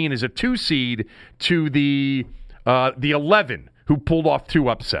 16 as a 2 seed to the 11 who pulled off 2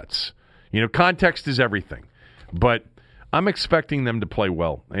 upsets. Context is everything. But I'm expecting them to play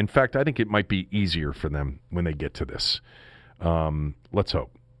well. In fact, I think it might be easier for them when they get to this. Let's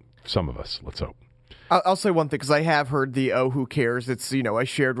hope. Some of us, let's hope. I'll say one thing, because I have heard who cares? It's, a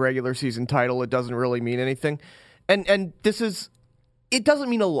shared regular season title. It doesn't really mean anything. And this is, it doesn't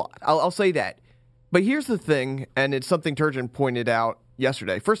mean a lot. I'll say that. But here's the thing, and it's something Turgeon pointed out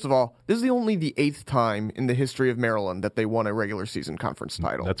yesterday. First of all, this is only the 8th time in the history of Maryland that they won a regular season conference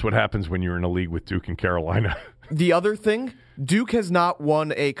title. That's what happens when you're in a league with Duke and Carolina. The other thing, Duke has not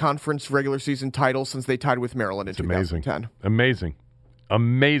won a conference regular season title since they tied with Maryland in 2010. Amazing.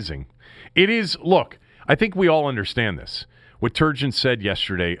 It is, look, I think we all understand this. What Turgeon said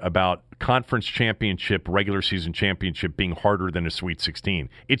yesterday about conference championship, regular season championship being harder than a Sweet 16.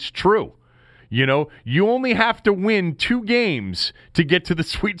 It's true. You know, you only have to win 2 games to get to the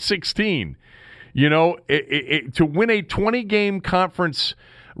Sweet 16. You know, to win a 20-game conference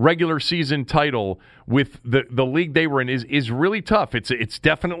regular season title with the league they were in is really tough. It's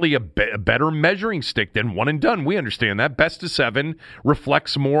definitely a better measuring stick than one and done. We understand that. Best of 7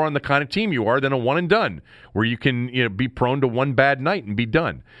 reflects more on the kind of team you are than a one and done, where you can be prone to one bad night and be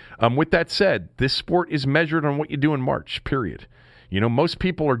done. With that said, this sport is measured on what you do in March, period. Most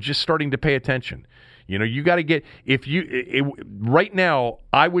people are just starting to pay attention. You got to get right now.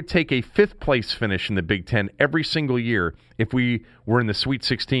 I would take a 5th place finish in the Big Ten every single year if we were in the Sweet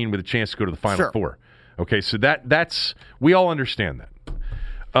 16 with a chance to go to the Final Four. Okay, so that's we all understand that.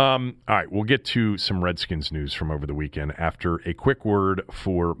 All right, we'll get to some Redskins news from over the weekend after a quick word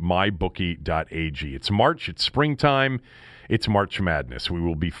for mybookie.ag. It's March. It's springtime. It's March Madness. We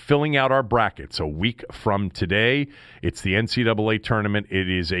will be filling out our brackets a week from today. It's the NCAA tournament. It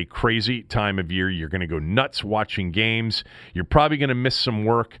is a crazy time of year. You're going to go nuts watching games. You're probably going to miss some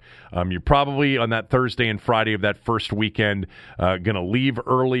work. You're probably on that Thursday and Friday of that first weekend going to leave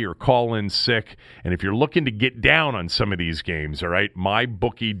early or call in sick. And if you're looking to get down on some of these games, all right,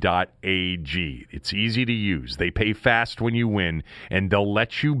 mybookie.ag. It's easy to use. They pay fast when you win, and they'll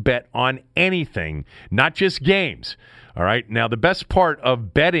let you bet on anything, not just games. All right. Now, the best part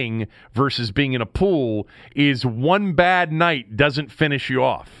of betting versus being in a pool is one bad night doesn't finish you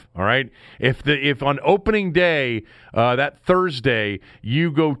off. All right. If on opening day, that Thursday,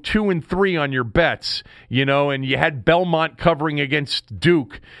 you go 2-3 on your bets, and you had Belmont covering against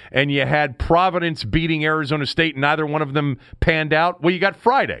Duke, and you had Providence beating Arizona State, and neither one of them panned out. Well, you got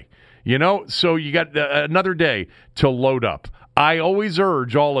Friday. So you got another day to load up. I always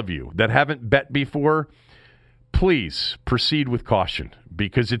urge all of you that haven't bet before, please proceed with caution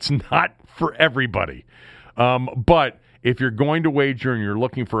because it's not for everybody. But if you're going to wager and you're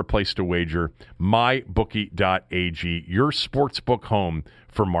looking for a place to wager, mybookie.ag, your sportsbook home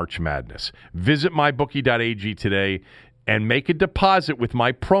for March Madness. Visit mybookie.ag today and make a deposit with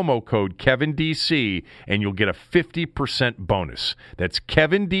my promo code KevinDC, and you'll get a 50% bonus. That's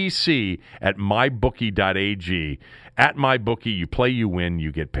KevinDC at mybookie.ag. At MyBookie, you play, you win,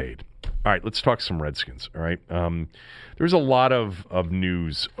 you get paid. All right, let's talk some Redskins, all right? There's a lot of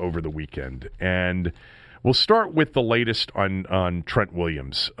news over the weekend, and we'll start with the latest on Trent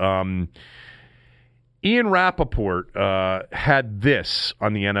Williams. Ian Rappaport had this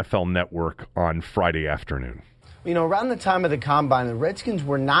on the NFL Network on Friday afternoon. Around the time of the Combine, the Redskins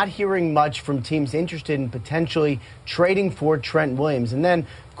were not hearing much from teams interested in potentially trading for Trent Williams. And then,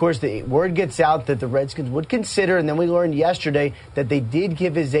 of course, the word gets out that the Redskins would consider, and then we learned yesterday that they did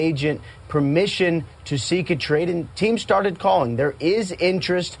give his agent permission to seek a trade, and teams started calling. There is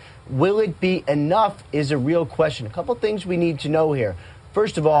interest. Will it be enough is a real question. A couple things we need to know here.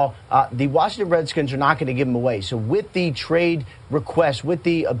 First of all, the Washington Redskins are not going to give him away. So with the trade request, with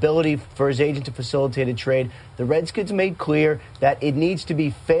the ability for his agent to facilitate a trade, the Redskins made clear that it needs to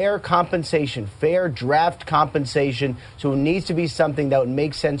be fair compensation, fair draft compensation. So it needs to be something that would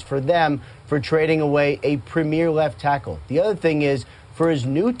make sense for them for trading away a premier left tackle. The other thing is, for his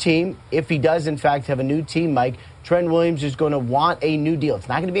new team, if he does in fact have a new team, Mike, Trent Williams is going to want a new deal. It's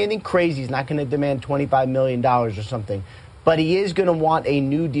not going to be anything crazy. He's not going to demand $25 million or something. But he is going to want a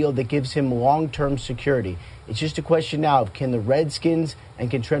new deal that gives him long-term security. It's just a question now of can the Redskins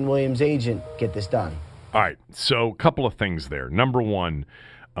and can Trent Williams' agent get this done? All right, so a couple of things there. Number one,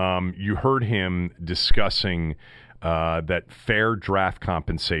 you heard him discussing that fair draft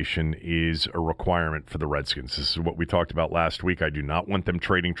compensation is a requirement for the Redskins. This is what we talked about last week. I do not want them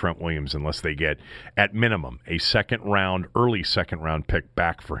trading Trent Williams unless they get, at minimum, a early second-round pick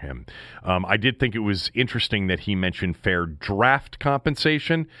back for him. I did think it was interesting that he mentioned fair draft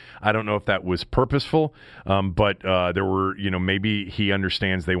compensation. I don't know if that was purposeful, but there were, maybe he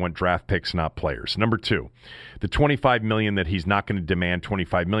understands they want draft picks, not players. Number two, the $25 million that he's not going to demand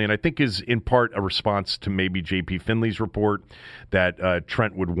 $25 million, I think is in part a response to maybe J.P. Finley's report that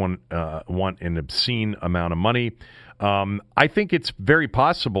Trent would want an obscene amount of money. I think it's very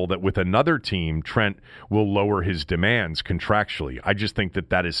possible that with another team, Trent will lower his demands contractually. I just think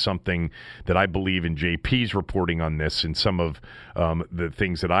that is something that I believe in JP's reporting on this and some of the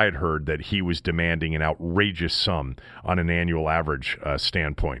things that I had heard that he was demanding an outrageous sum on an annual average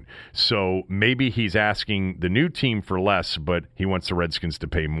standpoint. So maybe he's asking the new team for less, but he wants the Redskins to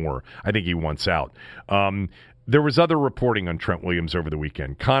pay more. I think he wants out. There was other reporting on Trent Williams over the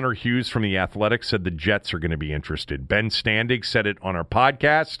weekend. Connor Hughes from The Athletic said the Jets are going to be interested. Ben Standig said it on our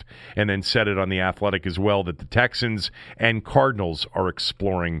podcast and then said it on The Athletic as well, that the Texans and Cardinals are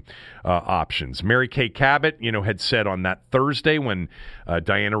exploring options. Mary Kay Cabot, had said on that Thursday when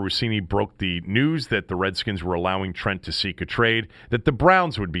Diana Rossini broke the news that the Redskins were allowing Trent to seek a trade, that the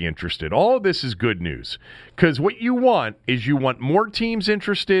Browns would be interested. All of this is good news because what you want is you want more teams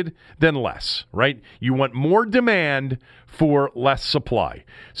interested than less, right? You want more demand for less supply.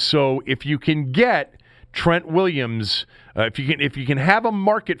 So if you can get Trent Williams, if you can have a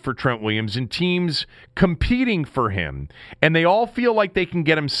market for Trent Williams and teams competing for him, and they all feel like they can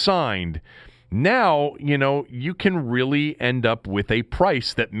get him signed, now, you can really end up with a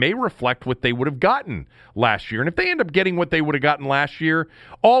price that may reflect what they would have gotten last year. And if they end up getting what they would have gotten last year,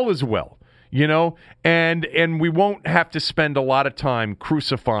 all is well. And we won't have to spend a lot of time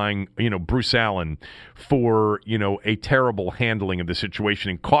crucifying, Bruce Allen for, a terrible handling of the situation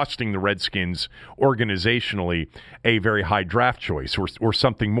and costing the Redskins organizationally a very high draft choice or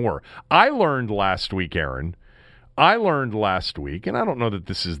something more. I learned last week, Aaron, and I don't know that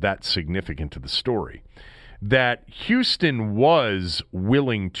this is that significant to the story, that Houston was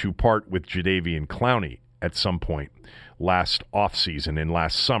willing to part with Jadeveon Clowney at some point last offseason and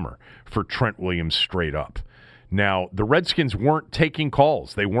last summer for Trent Williams straight up. Now, the Redskins weren't taking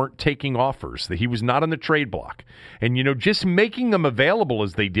calls. They weren't taking offers. He was not on the trade block. And, just making them available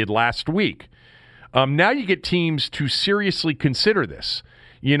as they did last week, now you get teams to seriously consider this.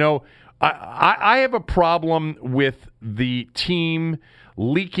 I have a problem with the team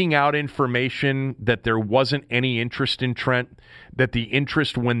leaking out information that there wasn't any interest in Trent, that the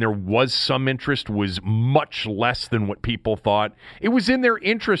interest, when there was some interest, was much less than what people thought. It was in their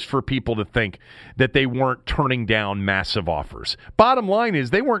interest for people to think that they weren't turning down massive offers. Bottom line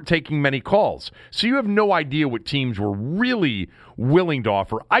is they weren't taking many calls. So you have no idea what teams were really willing to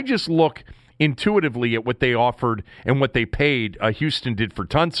offer. I just look intuitively at what they offered and what they paid. Houston did for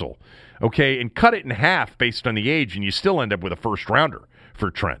Tunsil, okay, and cut it in half based on the age, and you still end up with a first-rounder for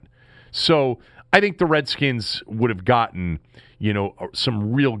Trent. So I think the Redskins would have gotten,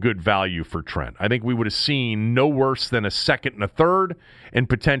 some real good value for Trent. I think we would have seen no worse than a second and a third and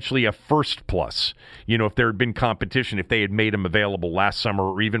potentially a first plus, if there had been competition, if they had made him available last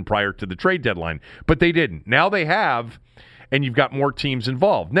summer or even prior to the trade deadline. But they didn't. Now they have, and you've got more teams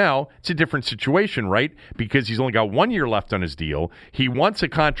involved. Now, it's a different situation, right? Because he's only got 1 year left on his deal. He wants a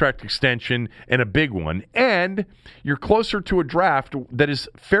contract extension and a big one. And you're closer to a draft that is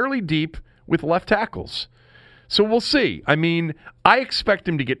fairly deep with left tackles. So we'll see. I mean, I expect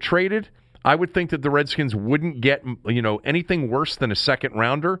him to get traded. I would think that the Redskins wouldn't get, anything worse than a second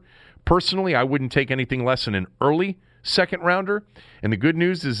rounder. Personally, I wouldn't take anything less than an early second rounder. And the good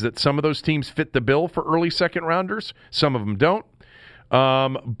news is that some of those teams fit the bill for early second rounders. Some of them don't.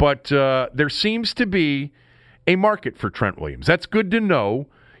 But there seems to be a market for Trent Williams. That's good to know,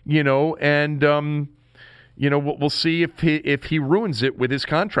 and we'll see if he ruins it with his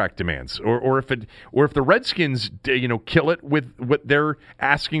contract demands, or if the Redskins kill it with what they're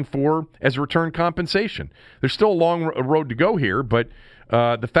asking for as return compensation. There's still a long road to go here, but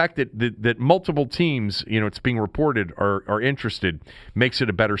the fact that multiple teams, it's being reported, are interested makes it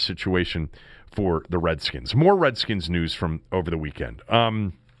a better situation for the Redskins. More Redskins news from over the weekend.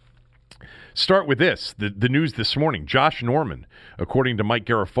 Start with this, the news this morning. Josh Norman, according to Mike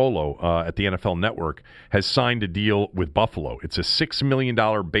Garafolo at the NFL Network, has signed a deal with Buffalo. It's a $6 million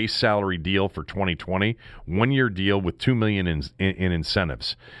base salary deal for 2020, 1 year deal with $2 million in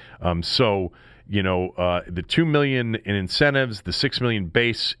incentives. The $2 million in incentives, the $6 million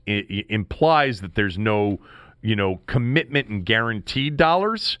base implies that there's no, commitment and guaranteed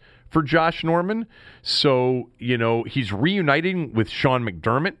dollars for Josh Norman. So, he's reuniting with Sean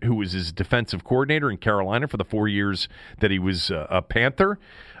McDermott, who was his defensive coordinator in Carolina for the 4 years that he was a Panther.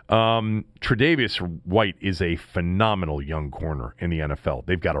 Tre'Davious White is a phenomenal young corner in the NFL.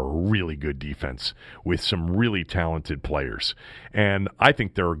 They've got a really good defense with some really talented players. And I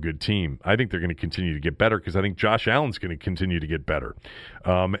think they're a good team. I think they're going to continue to get better because I think Josh Allen's going to continue to get better.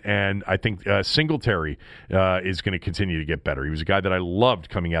 And I think Singletary is going to continue to get better. He was a guy that I loved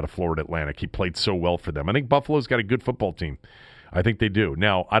coming out of Florida Atlantic. He played so well for them. I think Buffalo's got a good football team. I think they do.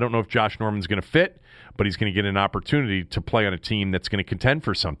 Now, I don't know if Josh Norman's going to fit, but he's going to get an opportunity to play on a team that's going to contend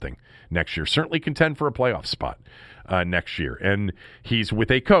for something next year, certainly contend for a playoff spot next year. And he's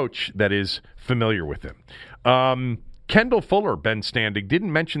with a coach that is familiar with him. Kendall Fuller, Ben Standing,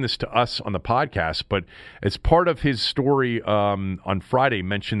 didn't mention this to us on the podcast, but as part of his story on Friday,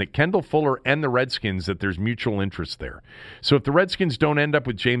 mentioned that Kendall Fuller and the Redskins, that there's mutual interest there. So if the Redskins don't end up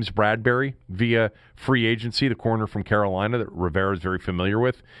with James Bradbury via free agency, the corner from Carolina that Rivera is very familiar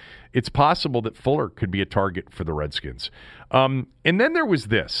with, it's possible that Fuller could be a target for the Redskins. And then there was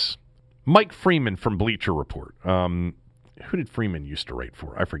this. Mike Freeman from Bleacher Report. Who did Freeman used to write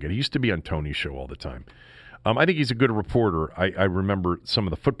for? I forget. He used to be on Tony's show all the time. I think he's a good reporter. I remember some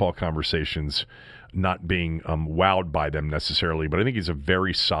of the football conversations not being wowed by them necessarily, but I think he's a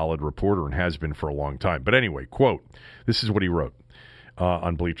very solid reporter and has been for a long time. But anyway, quote, this is what he wrote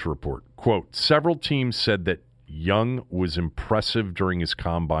on Bleacher Report. Quote, several teams said that Young was impressive during his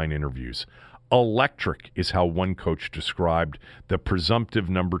combine interviews. Electric is how one coach described the presumptive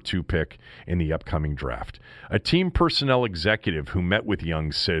number 2 pick in the upcoming draft. A team personnel executive who met with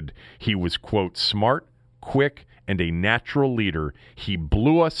Young said he was, quote, smart, quick, and a natural leader. He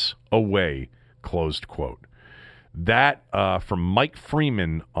blew us away, closed quote. That from Mike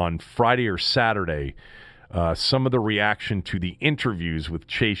Freeman on Friday or Saturday, some of the reaction to the interviews with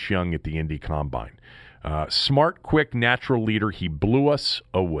Chase Young at the Indy Combine. Smart, quick, natural leader. He blew us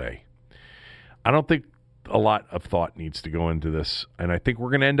away. I don't think a lot of thought needs to go into this, and I think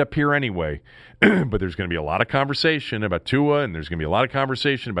we're going to end up here anyway. But there's going to be a lot of conversation about Tua, and there's going to be a lot of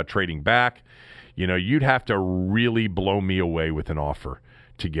conversation about trading back. You know, you'd have to really blow me away with an offer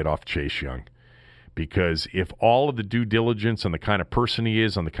to get off Chase Young. Because if all of the due diligence on the kind of person he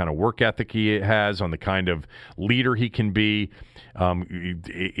is, on the kind of work ethic he has, on the kind of leader he can be,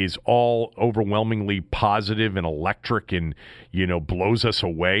 is all overwhelmingly positive and electric and, you know, blows us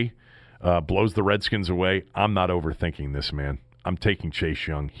away, blows the Redskins away, I'm not overthinking this, man. I'm taking Chase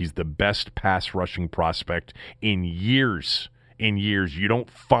Young. He's the best pass rushing prospect in years. You don't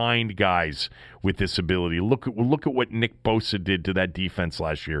find guys with this ability. Look at what Nick Bosa did to that defense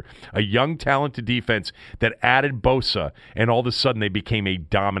last year. A young, talented defense that added Bosa, and all of a sudden they became a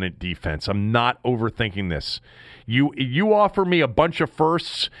dominant defense. I'm not overthinking this. You offer me a bunch of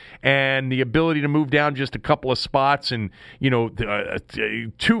firsts and the ability to move down just a couple of spots, and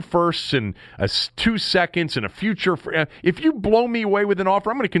 2 firsts and 2 seconds and a future. If you blow me away with an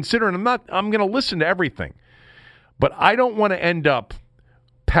offer, I'm going to consider it. I'm going to listen to everything. But I don't want to end up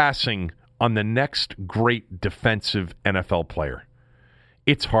passing on the next great defensive NFL player.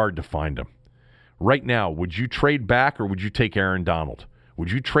 It's hard to find him. Right now, would you trade back or would you take Aaron Donald?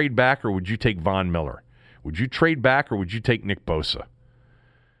 Would you trade back or would you take Von Miller? Would you trade back or would you take Nick Bosa?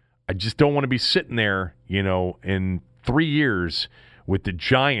 I just don't want to be sitting there, in 3 years with the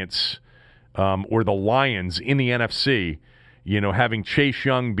Giants or the Lions in the NFC, having Chase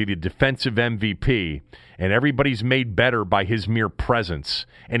Young be the defensive MVP, and everybody's made better by his mere presence,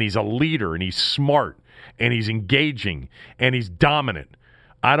 and he's a leader, and he's smart, and he's engaging, and he's dominant.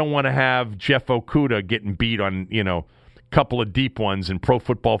 I don't want to have Jeff Okudah getting beat on, a couple of deep ones and Pro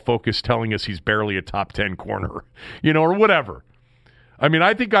Football Focus telling us he's barely a top 10 corner, or whatever. I mean,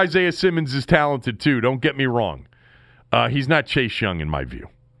 I think Isaiah Simmons is talented too, don't get me wrong. He's not Chase Young in my view.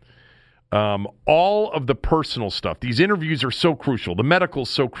 All of the personal stuff, these interviews are so crucial. The medical's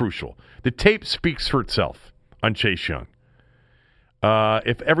so crucial. The tape speaks for itself on Chase Young.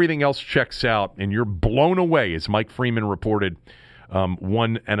 If everything else checks out and you're blown away, as Mike Freeman reported,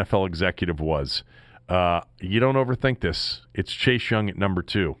 one NFL executive was, you don't overthink this. It's Chase Young at number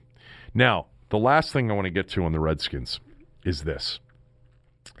 2. Now, the last thing I want to get to on the Redskins is this.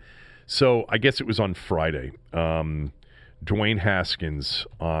 So I guess it was on Friday. Dwayne Haskins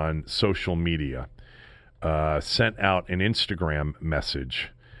on social media sent out an Instagram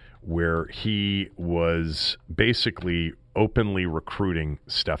message where he was basically openly recruiting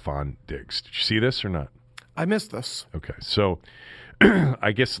Stefon Diggs. Did you see this or not? I missed this. Okay, so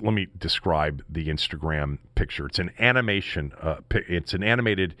I guess let me describe the Instagram picture. It's an animation. It's an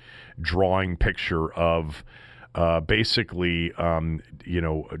animated drawing picture of basically,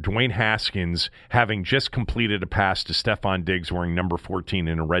 Dwayne Haskins having just completed a pass to Stefon Diggs wearing number 14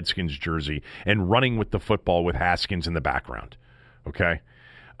 in a Redskins jersey and running with the football with Haskins in the background. Okay?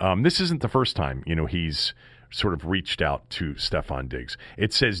 This isn't the first time, he's sort of reached out to Stefon Diggs.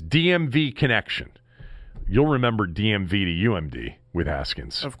 It says DMV connection. You'll remember DMV to UMD with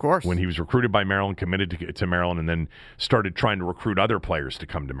Haskins. Of course. When he was recruited by Maryland, committed to Maryland, and then started trying to recruit other players to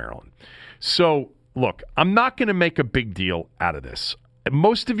come to Maryland. So, look, I'm not going to make a big deal out of this.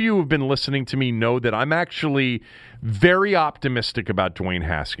 most of you who have been listening to me know that I'm actually very optimistic about Dwayne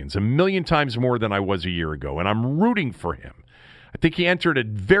Haskins, 1,000,000 times more than I was a year ago, and I'm rooting for him. I think he entered a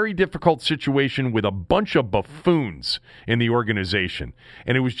very difficult situation with a bunch of buffoons in the organization,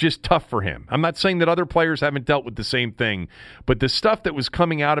 and it was just tough for him. I'm not saying that other players haven't dealt with the same thing, but the stuff that was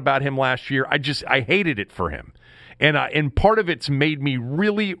coming out about him last year, I hated it for him. And part of it's made me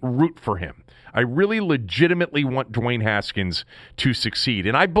really root for him. I really legitimately want Dwayne Haskins to succeed,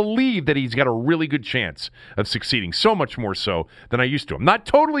 and I believe that he's got a really good chance of succeeding, so much more so than I used to. I'm not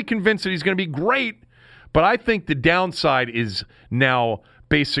totally convinced that he's going to be great, but I think the downside is now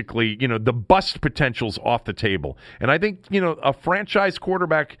basically, the bust potential's off the table. And I think, a franchise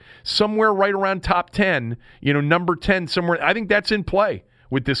quarterback somewhere right around top 10, number 10 somewhere, I think that's in play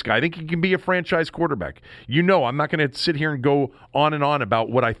with this guy. I think he can be a franchise quarterback. I'm not going to sit here and go on and on about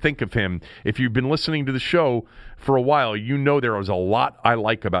what I think of him. If you've been listening to the show for a while, there was a lot I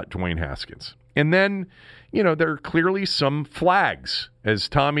like about Dwayne Haskins. And then, there are clearly some flags, as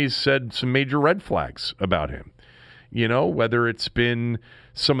Tommy's said, some major red flags about him. Whether it's been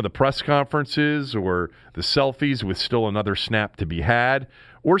some of the press conferences or the selfies with still another snap to be had,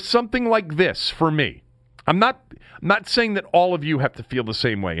 or something like this for me. I'm not saying that all of you have to feel the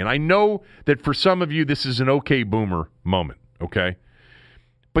same way. And I know that for some of you, this is an okay boomer moment, okay?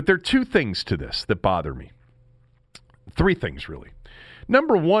 But there are two things to this that bother me. Three things, really.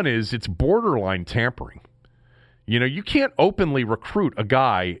 Number one is it's borderline tampering. You can't openly recruit a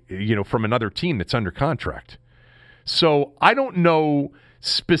guy, from another team that's under contract. So I don't know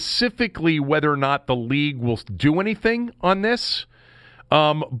specifically whether or not the league will do anything on this.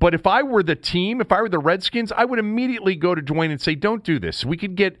 But if I were the team, if I were the Redskins, I would immediately go to Dwayne and say, don't do this. We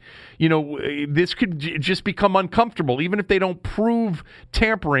could get, this could just become uncomfortable. Even if they don't prove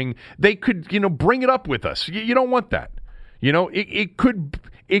tampering, they could, bring it up with us. You don't want that. It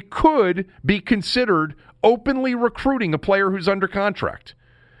could be considered openly recruiting a player who's under contract,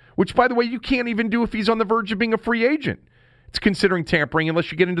 which, by the way, you can't even do if he's on the verge of being a free agent. It's considering tampering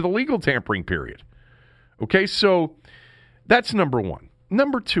unless you get into the legal tampering period. Okay, so that's number one.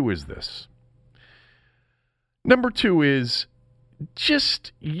 Number two is this. Number two is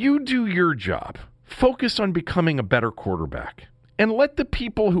just you do your job. Focus on becoming a better quarterback and let the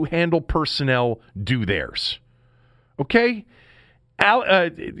people who handle personnel do theirs. Okay?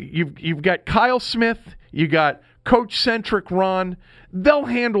 You've got Kyle Smith, you got coach-centric Ron. They'll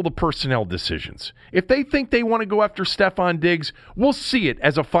handle the personnel decisions. If they think they want to go after Stephon Diggs, we'll see it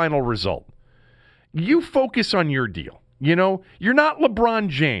as a final result. You focus on your deal. You're not LeBron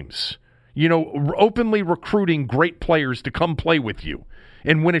James, openly recruiting great players to come play with you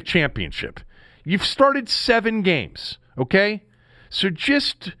and win a championship. You've started 7 games, okay? So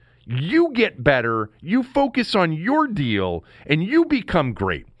just you get better, you focus on your deal, and you become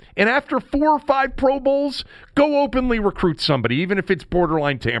great. And after 4 or 5 Pro Bowls, go openly recruit somebody, even if it's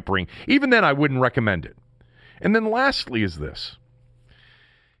borderline tampering. Even then, I wouldn't recommend it. And then lastly is this.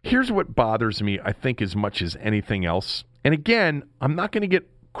 Here's what bothers me, I think, as much as anything else. And again, I'm not going to get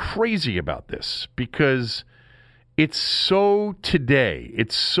crazy about this because it's so today.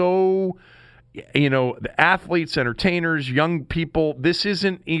 It's so, the athletes, entertainers, young people, this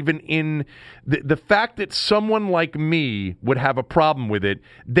isn't even in the fact that someone like me would have a problem with it.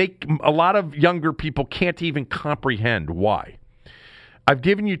 A lot of younger people can't even comprehend why. I've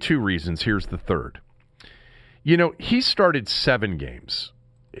given you 2 reasons. Here's the third. He started 7 games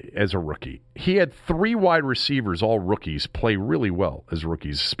as a rookie. He had 3 wide receivers, all rookies, play really well as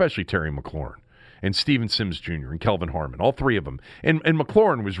rookies, especially Terry McLaurin and Steven Sims Jr. and Kelvin Harmon, all 3 of them. And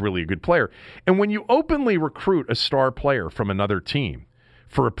McLaurin was really a good player. And when you openly recruit a star player from another team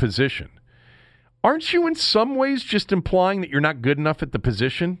for a position, aren't you in some ways just implying that you're not good enough at the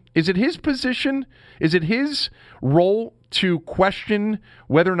position? Is it his position? Is it his role to question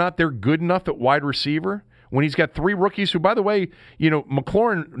whether or not they're good enough at wide receiver? When he's got 3 rookies who, by the way,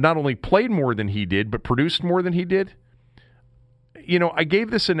 McLaurin not only played more than he did, but produced more than he did. I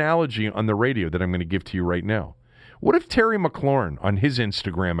gave this analogy on the radio that I'm going to give to you right now. What if Terry McLaurin on his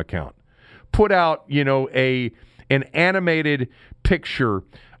Instagram account put out, an animated picture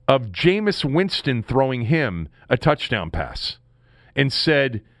of Jameis Winston throwing him a touchdown pass and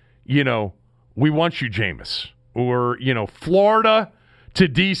said, we want you, Jameis, or, Florida to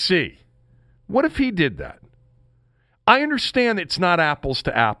D.C. What if he did that? I understand it's not apples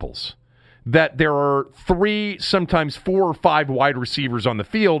to apples, that there are 3, sometimes 4 or 5 wide receivers on the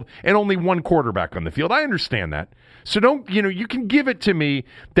field and only 1 quarterback on the field. I understand that. So don't, you can give it to me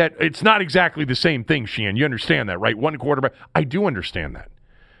that it's not exactly the same thing, Sheehan. You understand that, right? 1 quarterback. I do understand that.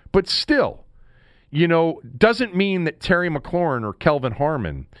 But still, doesn't mean that Terry McLaurin or Kelvin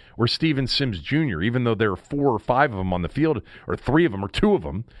Harmon or Steven Sims Jr., even though there are 4 or 5 of them on the field, or 3 of them or 2 of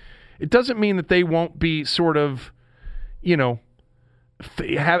them, it doesn't mean that they won't be sort of,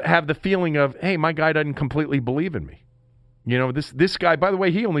 have the feeling of, hey, my guy doesn't completely believe in me. This guy, by the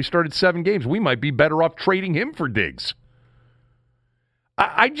way, he only started 7 games. We might be better off trading him for Diggs.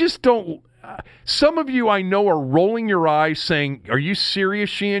 I just don't. Some of you I know are rolling your eyes saying, are you serious,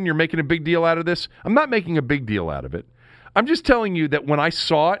 Sheehan? You're making a big deal out of this? I'm not making a big deal out of it. I'm just telling you that when I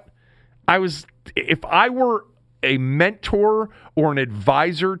saw it, if I were a mentor or an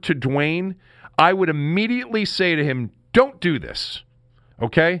advisor to Dwayne, I would immediately say to him, don't do this,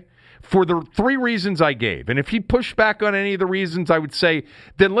 okay? For the 3 reasons I gave. And if he pushed back on any of the reasons, I would say,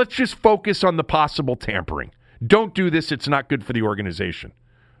 then let's just focus on the possible tampering. Don't do this. It's not good for the organization,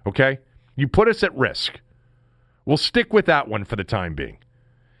 okay? You put us at risk. We'll stick with that one for the time being.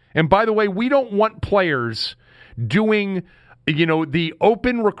 And by the way, we don't want players doing, the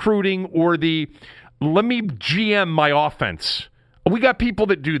open recruiting or the let me GM my offense. We got people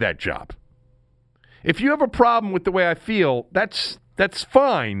that do that job. If you have a problem with the way I feel, that's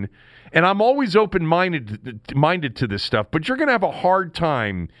fine. And I'm always open-minded to this stuff, but you're going to have a hard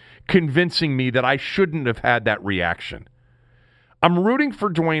time convincing me that I shouldn't have had that reaction. I'm rooting for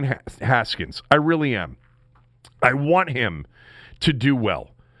Dwayne Haskins. I really am. I want him to do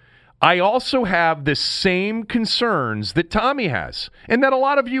well. I also have the same concerns that Tommy has and that a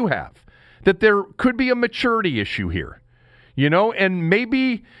lot of you have, that there could be a maturity issue here, and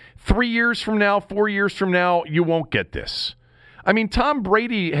maybe 3 years from now, 4 years from now, you won't get this. I mean, Tom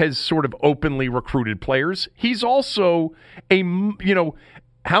Brady has sort of openly recruited players. He's also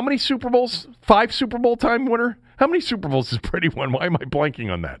how many Super Bowls? 5 Super Bowl time winner? How many Super Bowls has Brady won? Why am I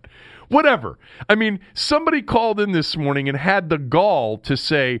blanking on that? Whatever. I mean, somebody called in this morning and had the gall to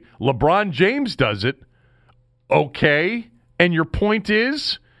say, LeBron James does it. Okay. And your point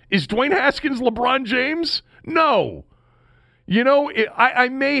is Dwayne Haskins LeBron James? No. I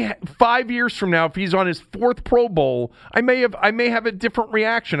may 5 years from now, if he's on his 4th Pro Bowl, I may have a different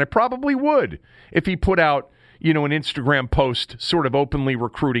reaction. I probably would if he put out, an Instagram post sort of openly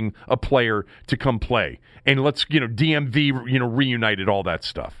recruiting a player to come play. And let's, DMV, reunited, all that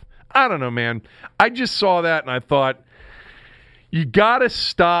stuff. I don't know, man. I just saw that and I thought, you got to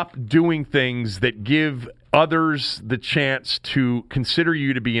stop doing things that give others the chance to consider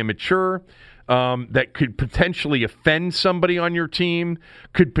you to be immature, that could potentially offend somebody on your team,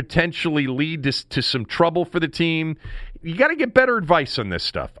 could potentially lead to some trouble for the team. You got to get better advice on this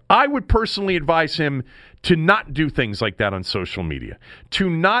stuff. I would personally advise him to not do things like that on social media, to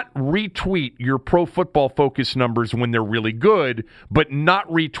not retweet your Pro Football Focus numbers when they're really good, but not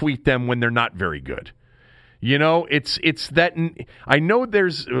retweet them when they're not very good. It's that. I know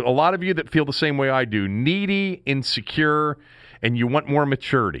there's a lot of you that feel the same way I do, needy, insecure, and you want more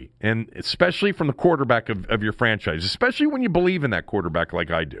maturity, and especially from the quarterback of your franchise, especially when you believe in that quarterback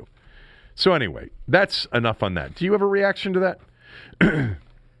like I do. So anyway, that's enough on that. Do you have a reaction to that?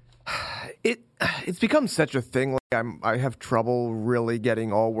 It's become such a thing. Like I have trouble really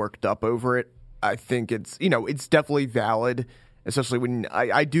getting all worked up over it. I think it's definitely valid, especially when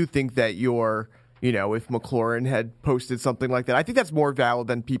I do think that if McLaurin had posted something like that, I think that's more valid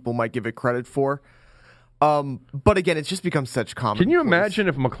than people might give it credit for. But again, it's just become such common. Can you imagine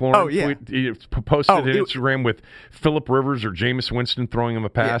if McLaurin posted an Instagram with Phillip Rivers or Jameis Winston throwing him a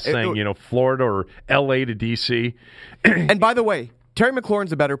pass saying, Florida or L.A. to D.C.? And by the way, Terry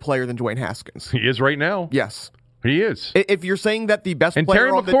McLaurin's a better player than Dwayne Haskins. He is right now. Yes. He is. If you're saying that the best player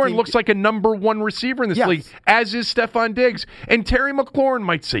Terry on the team looks like a number 1 receiver in this league, as is Stephon Diggs. And Terry McLaurin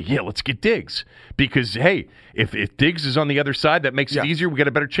might say, yeah, let's get Diggs. Because, hey, if Diggs is on the other side, that makes it easier. We got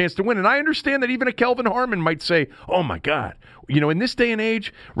a better chance to win. And I understand that even a Kelvin Harmon might say, oh, my God. In this day and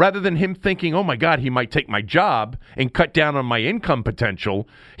age, rather than him thinking, oh, my God, he might take my job and cut down on my income potential,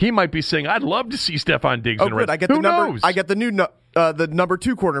 he might be saying, I'd love to see Stephon Diggs in the I get the number. I get the number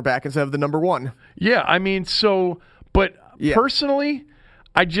 2 quarterback instead of the number 1. Yeah, I mean, personally,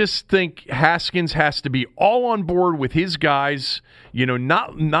 I just think Haskins has to be all on board with his guys,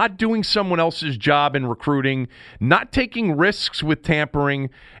 not doing someone else's job in recruiting, not taking risks with tampering,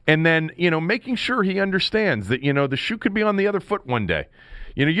 and then, making sure he understands that, the shoe could be on the other foot one day.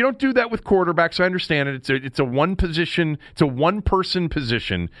 You don't do that with quarterbacks. I understand it. It's a one position, it's a one-person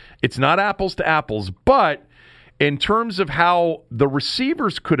position. It's not apples to apples, but in terms of how the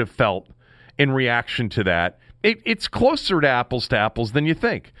receivers could have felt in reaction to that, It's closer to apples than you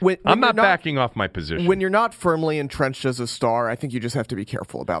think. When I'm not backing off my position. When you're not firmly entrenched as a star, I think you just have to be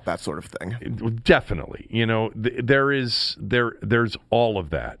careful about that sort of thing. Definitely. There's all of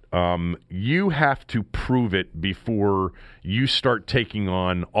that. You have to prove it before you start taking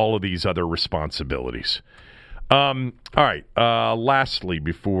on all of these other responsibilities. All right. Lastly,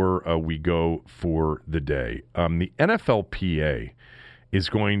 before we go for the day, the NFLPA is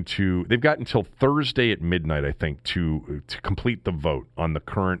going to, they've got until Thursday at midnight, I think, to complete the vote on the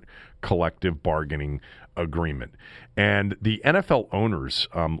current collective bargaining agreement. And the NFL owners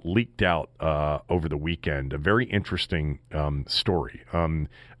leaked out over the weekend a very interesting story.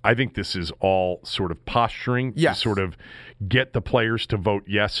 I think this is all sort of posturing to sort of get the players to vote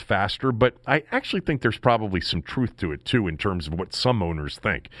yes faster, but I actually think there's probably some truth to it, too, in terms of what some owners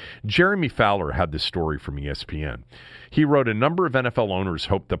think. Jeremy Fowler had this story from ESPN. He wrote, a number of NFL owners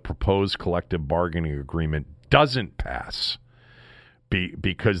hope the proposed collective bargaining agreement doesn't pass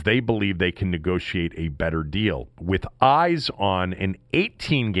because they believe they can negotiate a better deal with eyes on an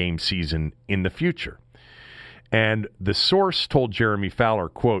 18-game season in the future. And the source told Jeremy Fowler,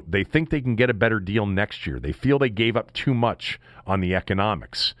 quote, they think they can get a better deal next year. They feel they gave up too much on the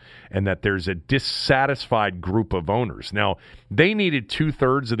economics and that there's a dissatisfied group of owners. Now, they needed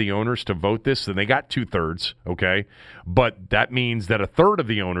 2/3 of the owners to vote this, and they got 2/3, okay? But that means that 1/3 of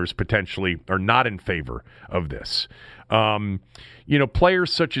the owners potentially are not in favor of this.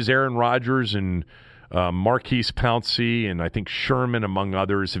 Players such as Aaron Rodgers and Marquise Pouncey and I think Sherman, among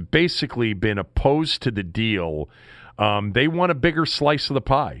others, have basically been opposed to the deal. They want a bigger slice of the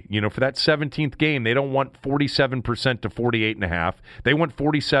pie. For that 17th game, they don't want 47% to 48.5%. They want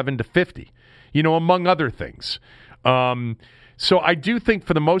 47 to 50, among other things. So I do think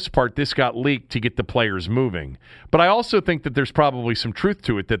for the most part this got leaked to get the players moving. But I also think that there's probably some truth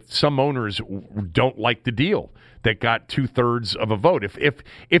to it that some owners don't like the deal that got 2/3 of a vote.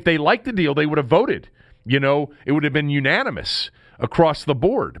 If they liked the deal, they would have voted. It would have been unanimous across the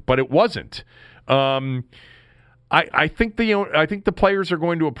board, but it wasn't. I think the players are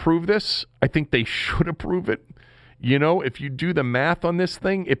going to approve this. I think they should approve it. If you do the math on this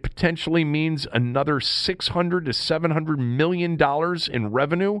thing, it potentially means another $600 to $700 million in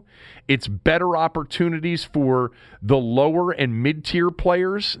revenue. It's better opportunities for the lower and mid-tier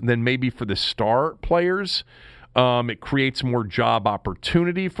players than maybe for the star players. It creates more job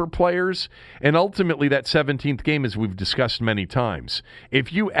opportunity for players. And ultimately, that 17th game, as we've discussed many times,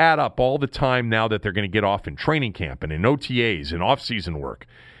 if you add up all the time now that they're going to get off in training camp and in OTAs and off-season work,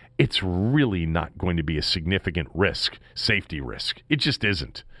 it's really not going to be a significant safety risk. It just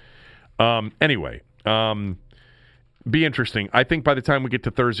isn't. Anyway, be interesting. I think by the time we get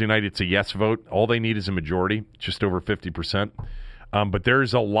to Thursday night, it's a yes vote. All they need is a majority, just over 50%. But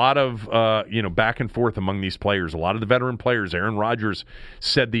there's a lot of back and forth among these players. A lot of the veteran players. Aaron Rodgers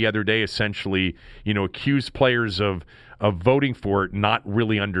said the other day, essentially, accused players of voting for it, not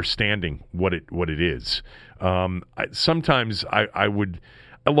really understanding what it is. Sometimes I would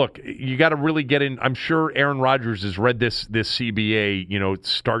look. You got to really get in. I'm sure Aaron Rodgers has read this CBA,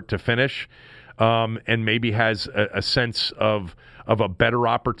 start to finish, and maybe has a sense of a better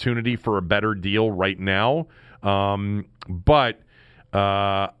opportunity for a better deal right now. But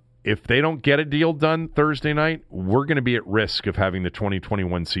if they don't get a deal done Thursday night, we're going to be at risk of having the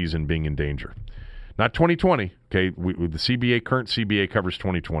 2021 season being in danger. Not 2020, okay? The current CBA covers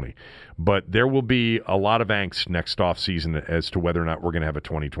 2020. But there will be a lot of angst next offseason as to whether or not we're going to have a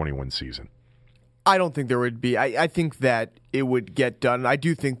 2021 season. I don't think there would be. I think that it would get done. I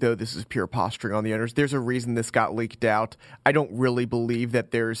do think, though, this is pure posturing on the owners. There's a reason this got leaked out. I don't really believe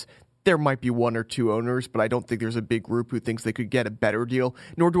that there might be one or two owners, but I don't think there's a big group who thinks they could get a better deal,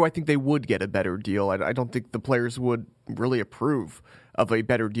 nor do I think they would get a better deal. I don't think the players would really approve of a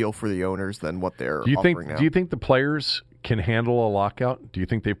better deal for the owners than what they're offering now. Do you think the players can handle a lockout? Do you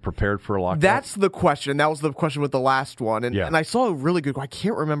think they've prepared for a lockout? That's the question. That was the question with the last one. And I saw a really good – I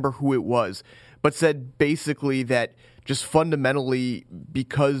can't remember who it was, but said basically that just fundamentally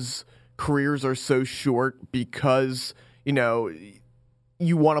because careers are so short, because,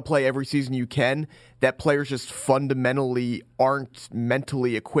 you want to play every season you can, that players just fundamentally aren't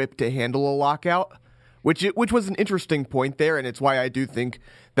mentally equipped to handle a lockout, which was an interesting point there, and it's why I do think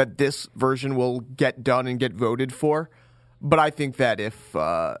that this version will get done and get voted for. But I think that if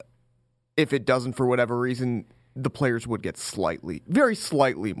it doesn't for whatever reason, the players would get very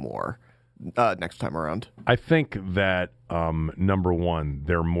slightly more next time around. I think that, number one,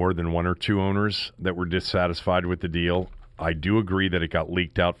 there are more than one or two owners that were dissatisfied with the deal. I do agree that it got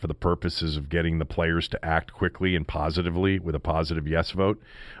leaked out for the purposes of getting the players to act quickly and positively with a positive yes vote.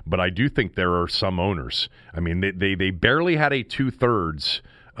 But I do think there are some owners. I mean, they barely had a 2/3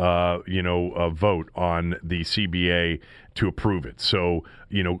 vote on the CBA to approve it. So,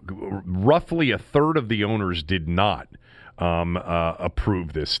 roughly a third of the owners did not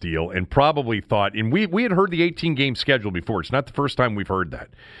approve this deal and probably thought, and we had heard the 18-game schedule before. It's not the first time we've heard that.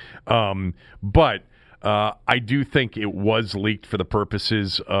 But I do think it was leaked for the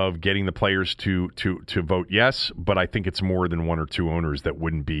purposes of getting the players to vote yes, but I think it's more than one or two owners that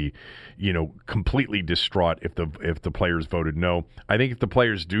wouldn't be, completely distraught if the players voted no. I think if the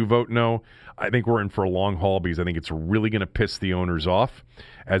players do vote no, I think we're in for a long haul because I think it's really going to piss the owners off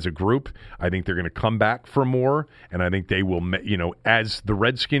as a group. I think they're going to come back for more, and I think they will, as the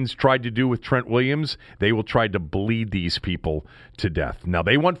Redskins tried to do with Trent Williams, they will try to bleed these people to death. Now,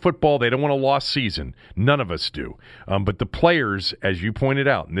 they want football. They don't want a lost season. None of us do. But the players, as you pointed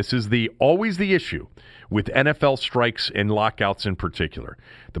out, and this is always the issue with NFL strikes and lockouts in particular,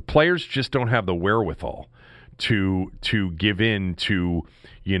 the players just don't have the wherewithal to give in to,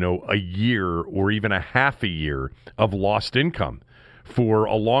 a year or even a half a year of lost income for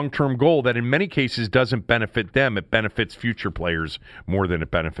a long-term goal that in many cases doesn't benefit them. It benefits future players more than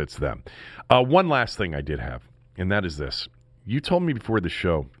it benefits them. One last thing I did have, and that is this. You told me before the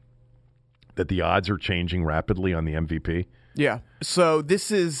show that the odds are changing rapidly on the MVP. Yeah. So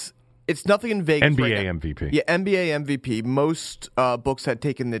it's nothing in Vegas NBA right now. MVP. Yeah, NBA MVP. Most books had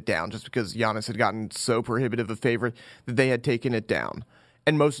taken it down just because Giannis had gotten so prohibitive a favorite that they had taken it down.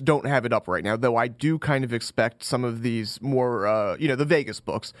 And most don't have it up right now, though I do kind of expect some of these more, the Vegas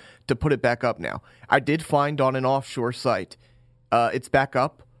books to put it back up now. I did find on an offshore site, it's back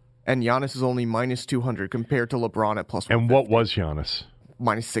up, and Giannis is only minus 200 compared to LeBron at plus 150. And what was Giannis?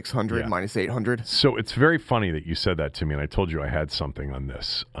 Minus 600, minus 800. So it's very funny that you said that to me, and I told you I had something on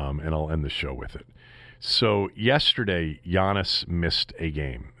this, and I'll end the show with it. So yesterday, Giannis missed a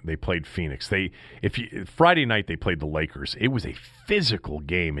game. They played Phoenix. Friday night, they played the Lakers. It was a physical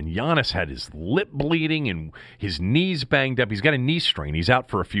game, and Giannis had his lip bleeding and his knees banged up. He's got a knee strain. He's out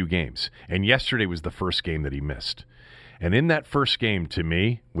for a few games. And yesterday was the first game that he missed. And in that first game, to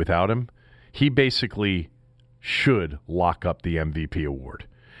me, without him, he basically should lock up the MVP award.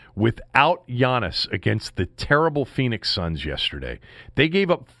 Without Giannis against the terrible Phoenix Suns yesterday, they gave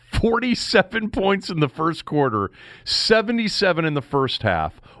up 47 points in the first quarter, 77 in the first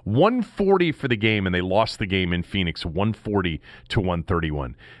half, 140 for the game, and they lost the game in Phoenix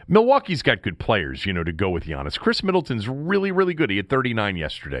 140-131. Milwaukee's got good players, to go with Giannis. Chris Middleton's really, really good. He had 39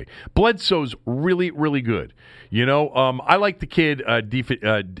 yesterday. Bledsoe's really, really good. I like the kid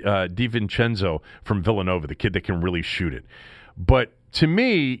DiVincenzo from Villanova, the kid that can really shoot it. But to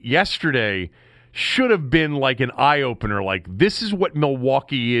me, yesterday should have been like an eye-opener, like this is what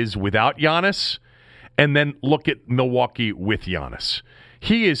Milwaukee is without Giannis, and then look at Milwaukee with Giannis.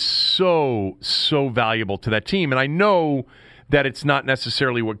 He is so, so valuable to that team, and I know that it's not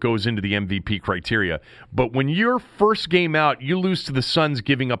necessarily what goes into the MVP criteria, but when your first game out, you lose to the Suns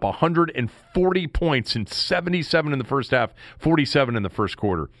giving up 140 points and 77 in the first half, 47 in the first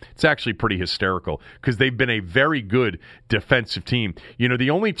quarter. It's actually pretty hysterical because they've been a very good defensive team. The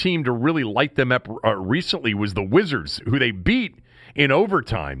only team to really light them up recently was the Wizards, who they beat in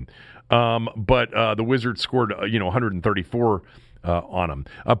overtime, but the Wizards scored 134 on him.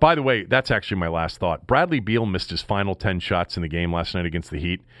 By the way, that's actually my last thought. Bradley Beal missed his final 10 shots in the game last night against the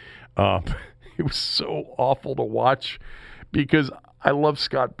Heat. It was so awful to watch because I love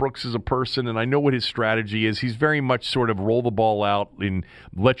Scott Brooks as a person, and I know what his strategy is. He's very much sort of roll the ball out and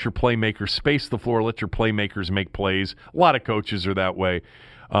let your playmakers space the floor, let your playmakers make plays. A lot of coaches are that way.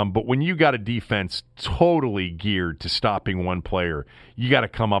 But when you got a defense totally geared to stopping one player, you got to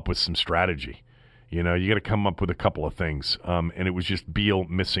come up with some strategy. You got to come up with a couple of things. And it was just Beal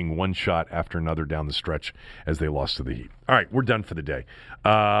missing one shot after another down the stretch as they lost to the Heat. All right, we're done for the day.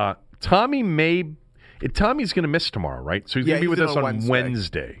 Tommy's going to miss tomorrow, right? So he's going to be with us on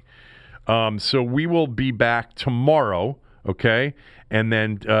Wednesday. So we will be back tomorrow, okay? And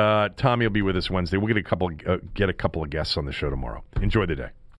then Tommy will be with us Wednesday. We'll get a couple of guests on the show tomorrow. Enjoy the day.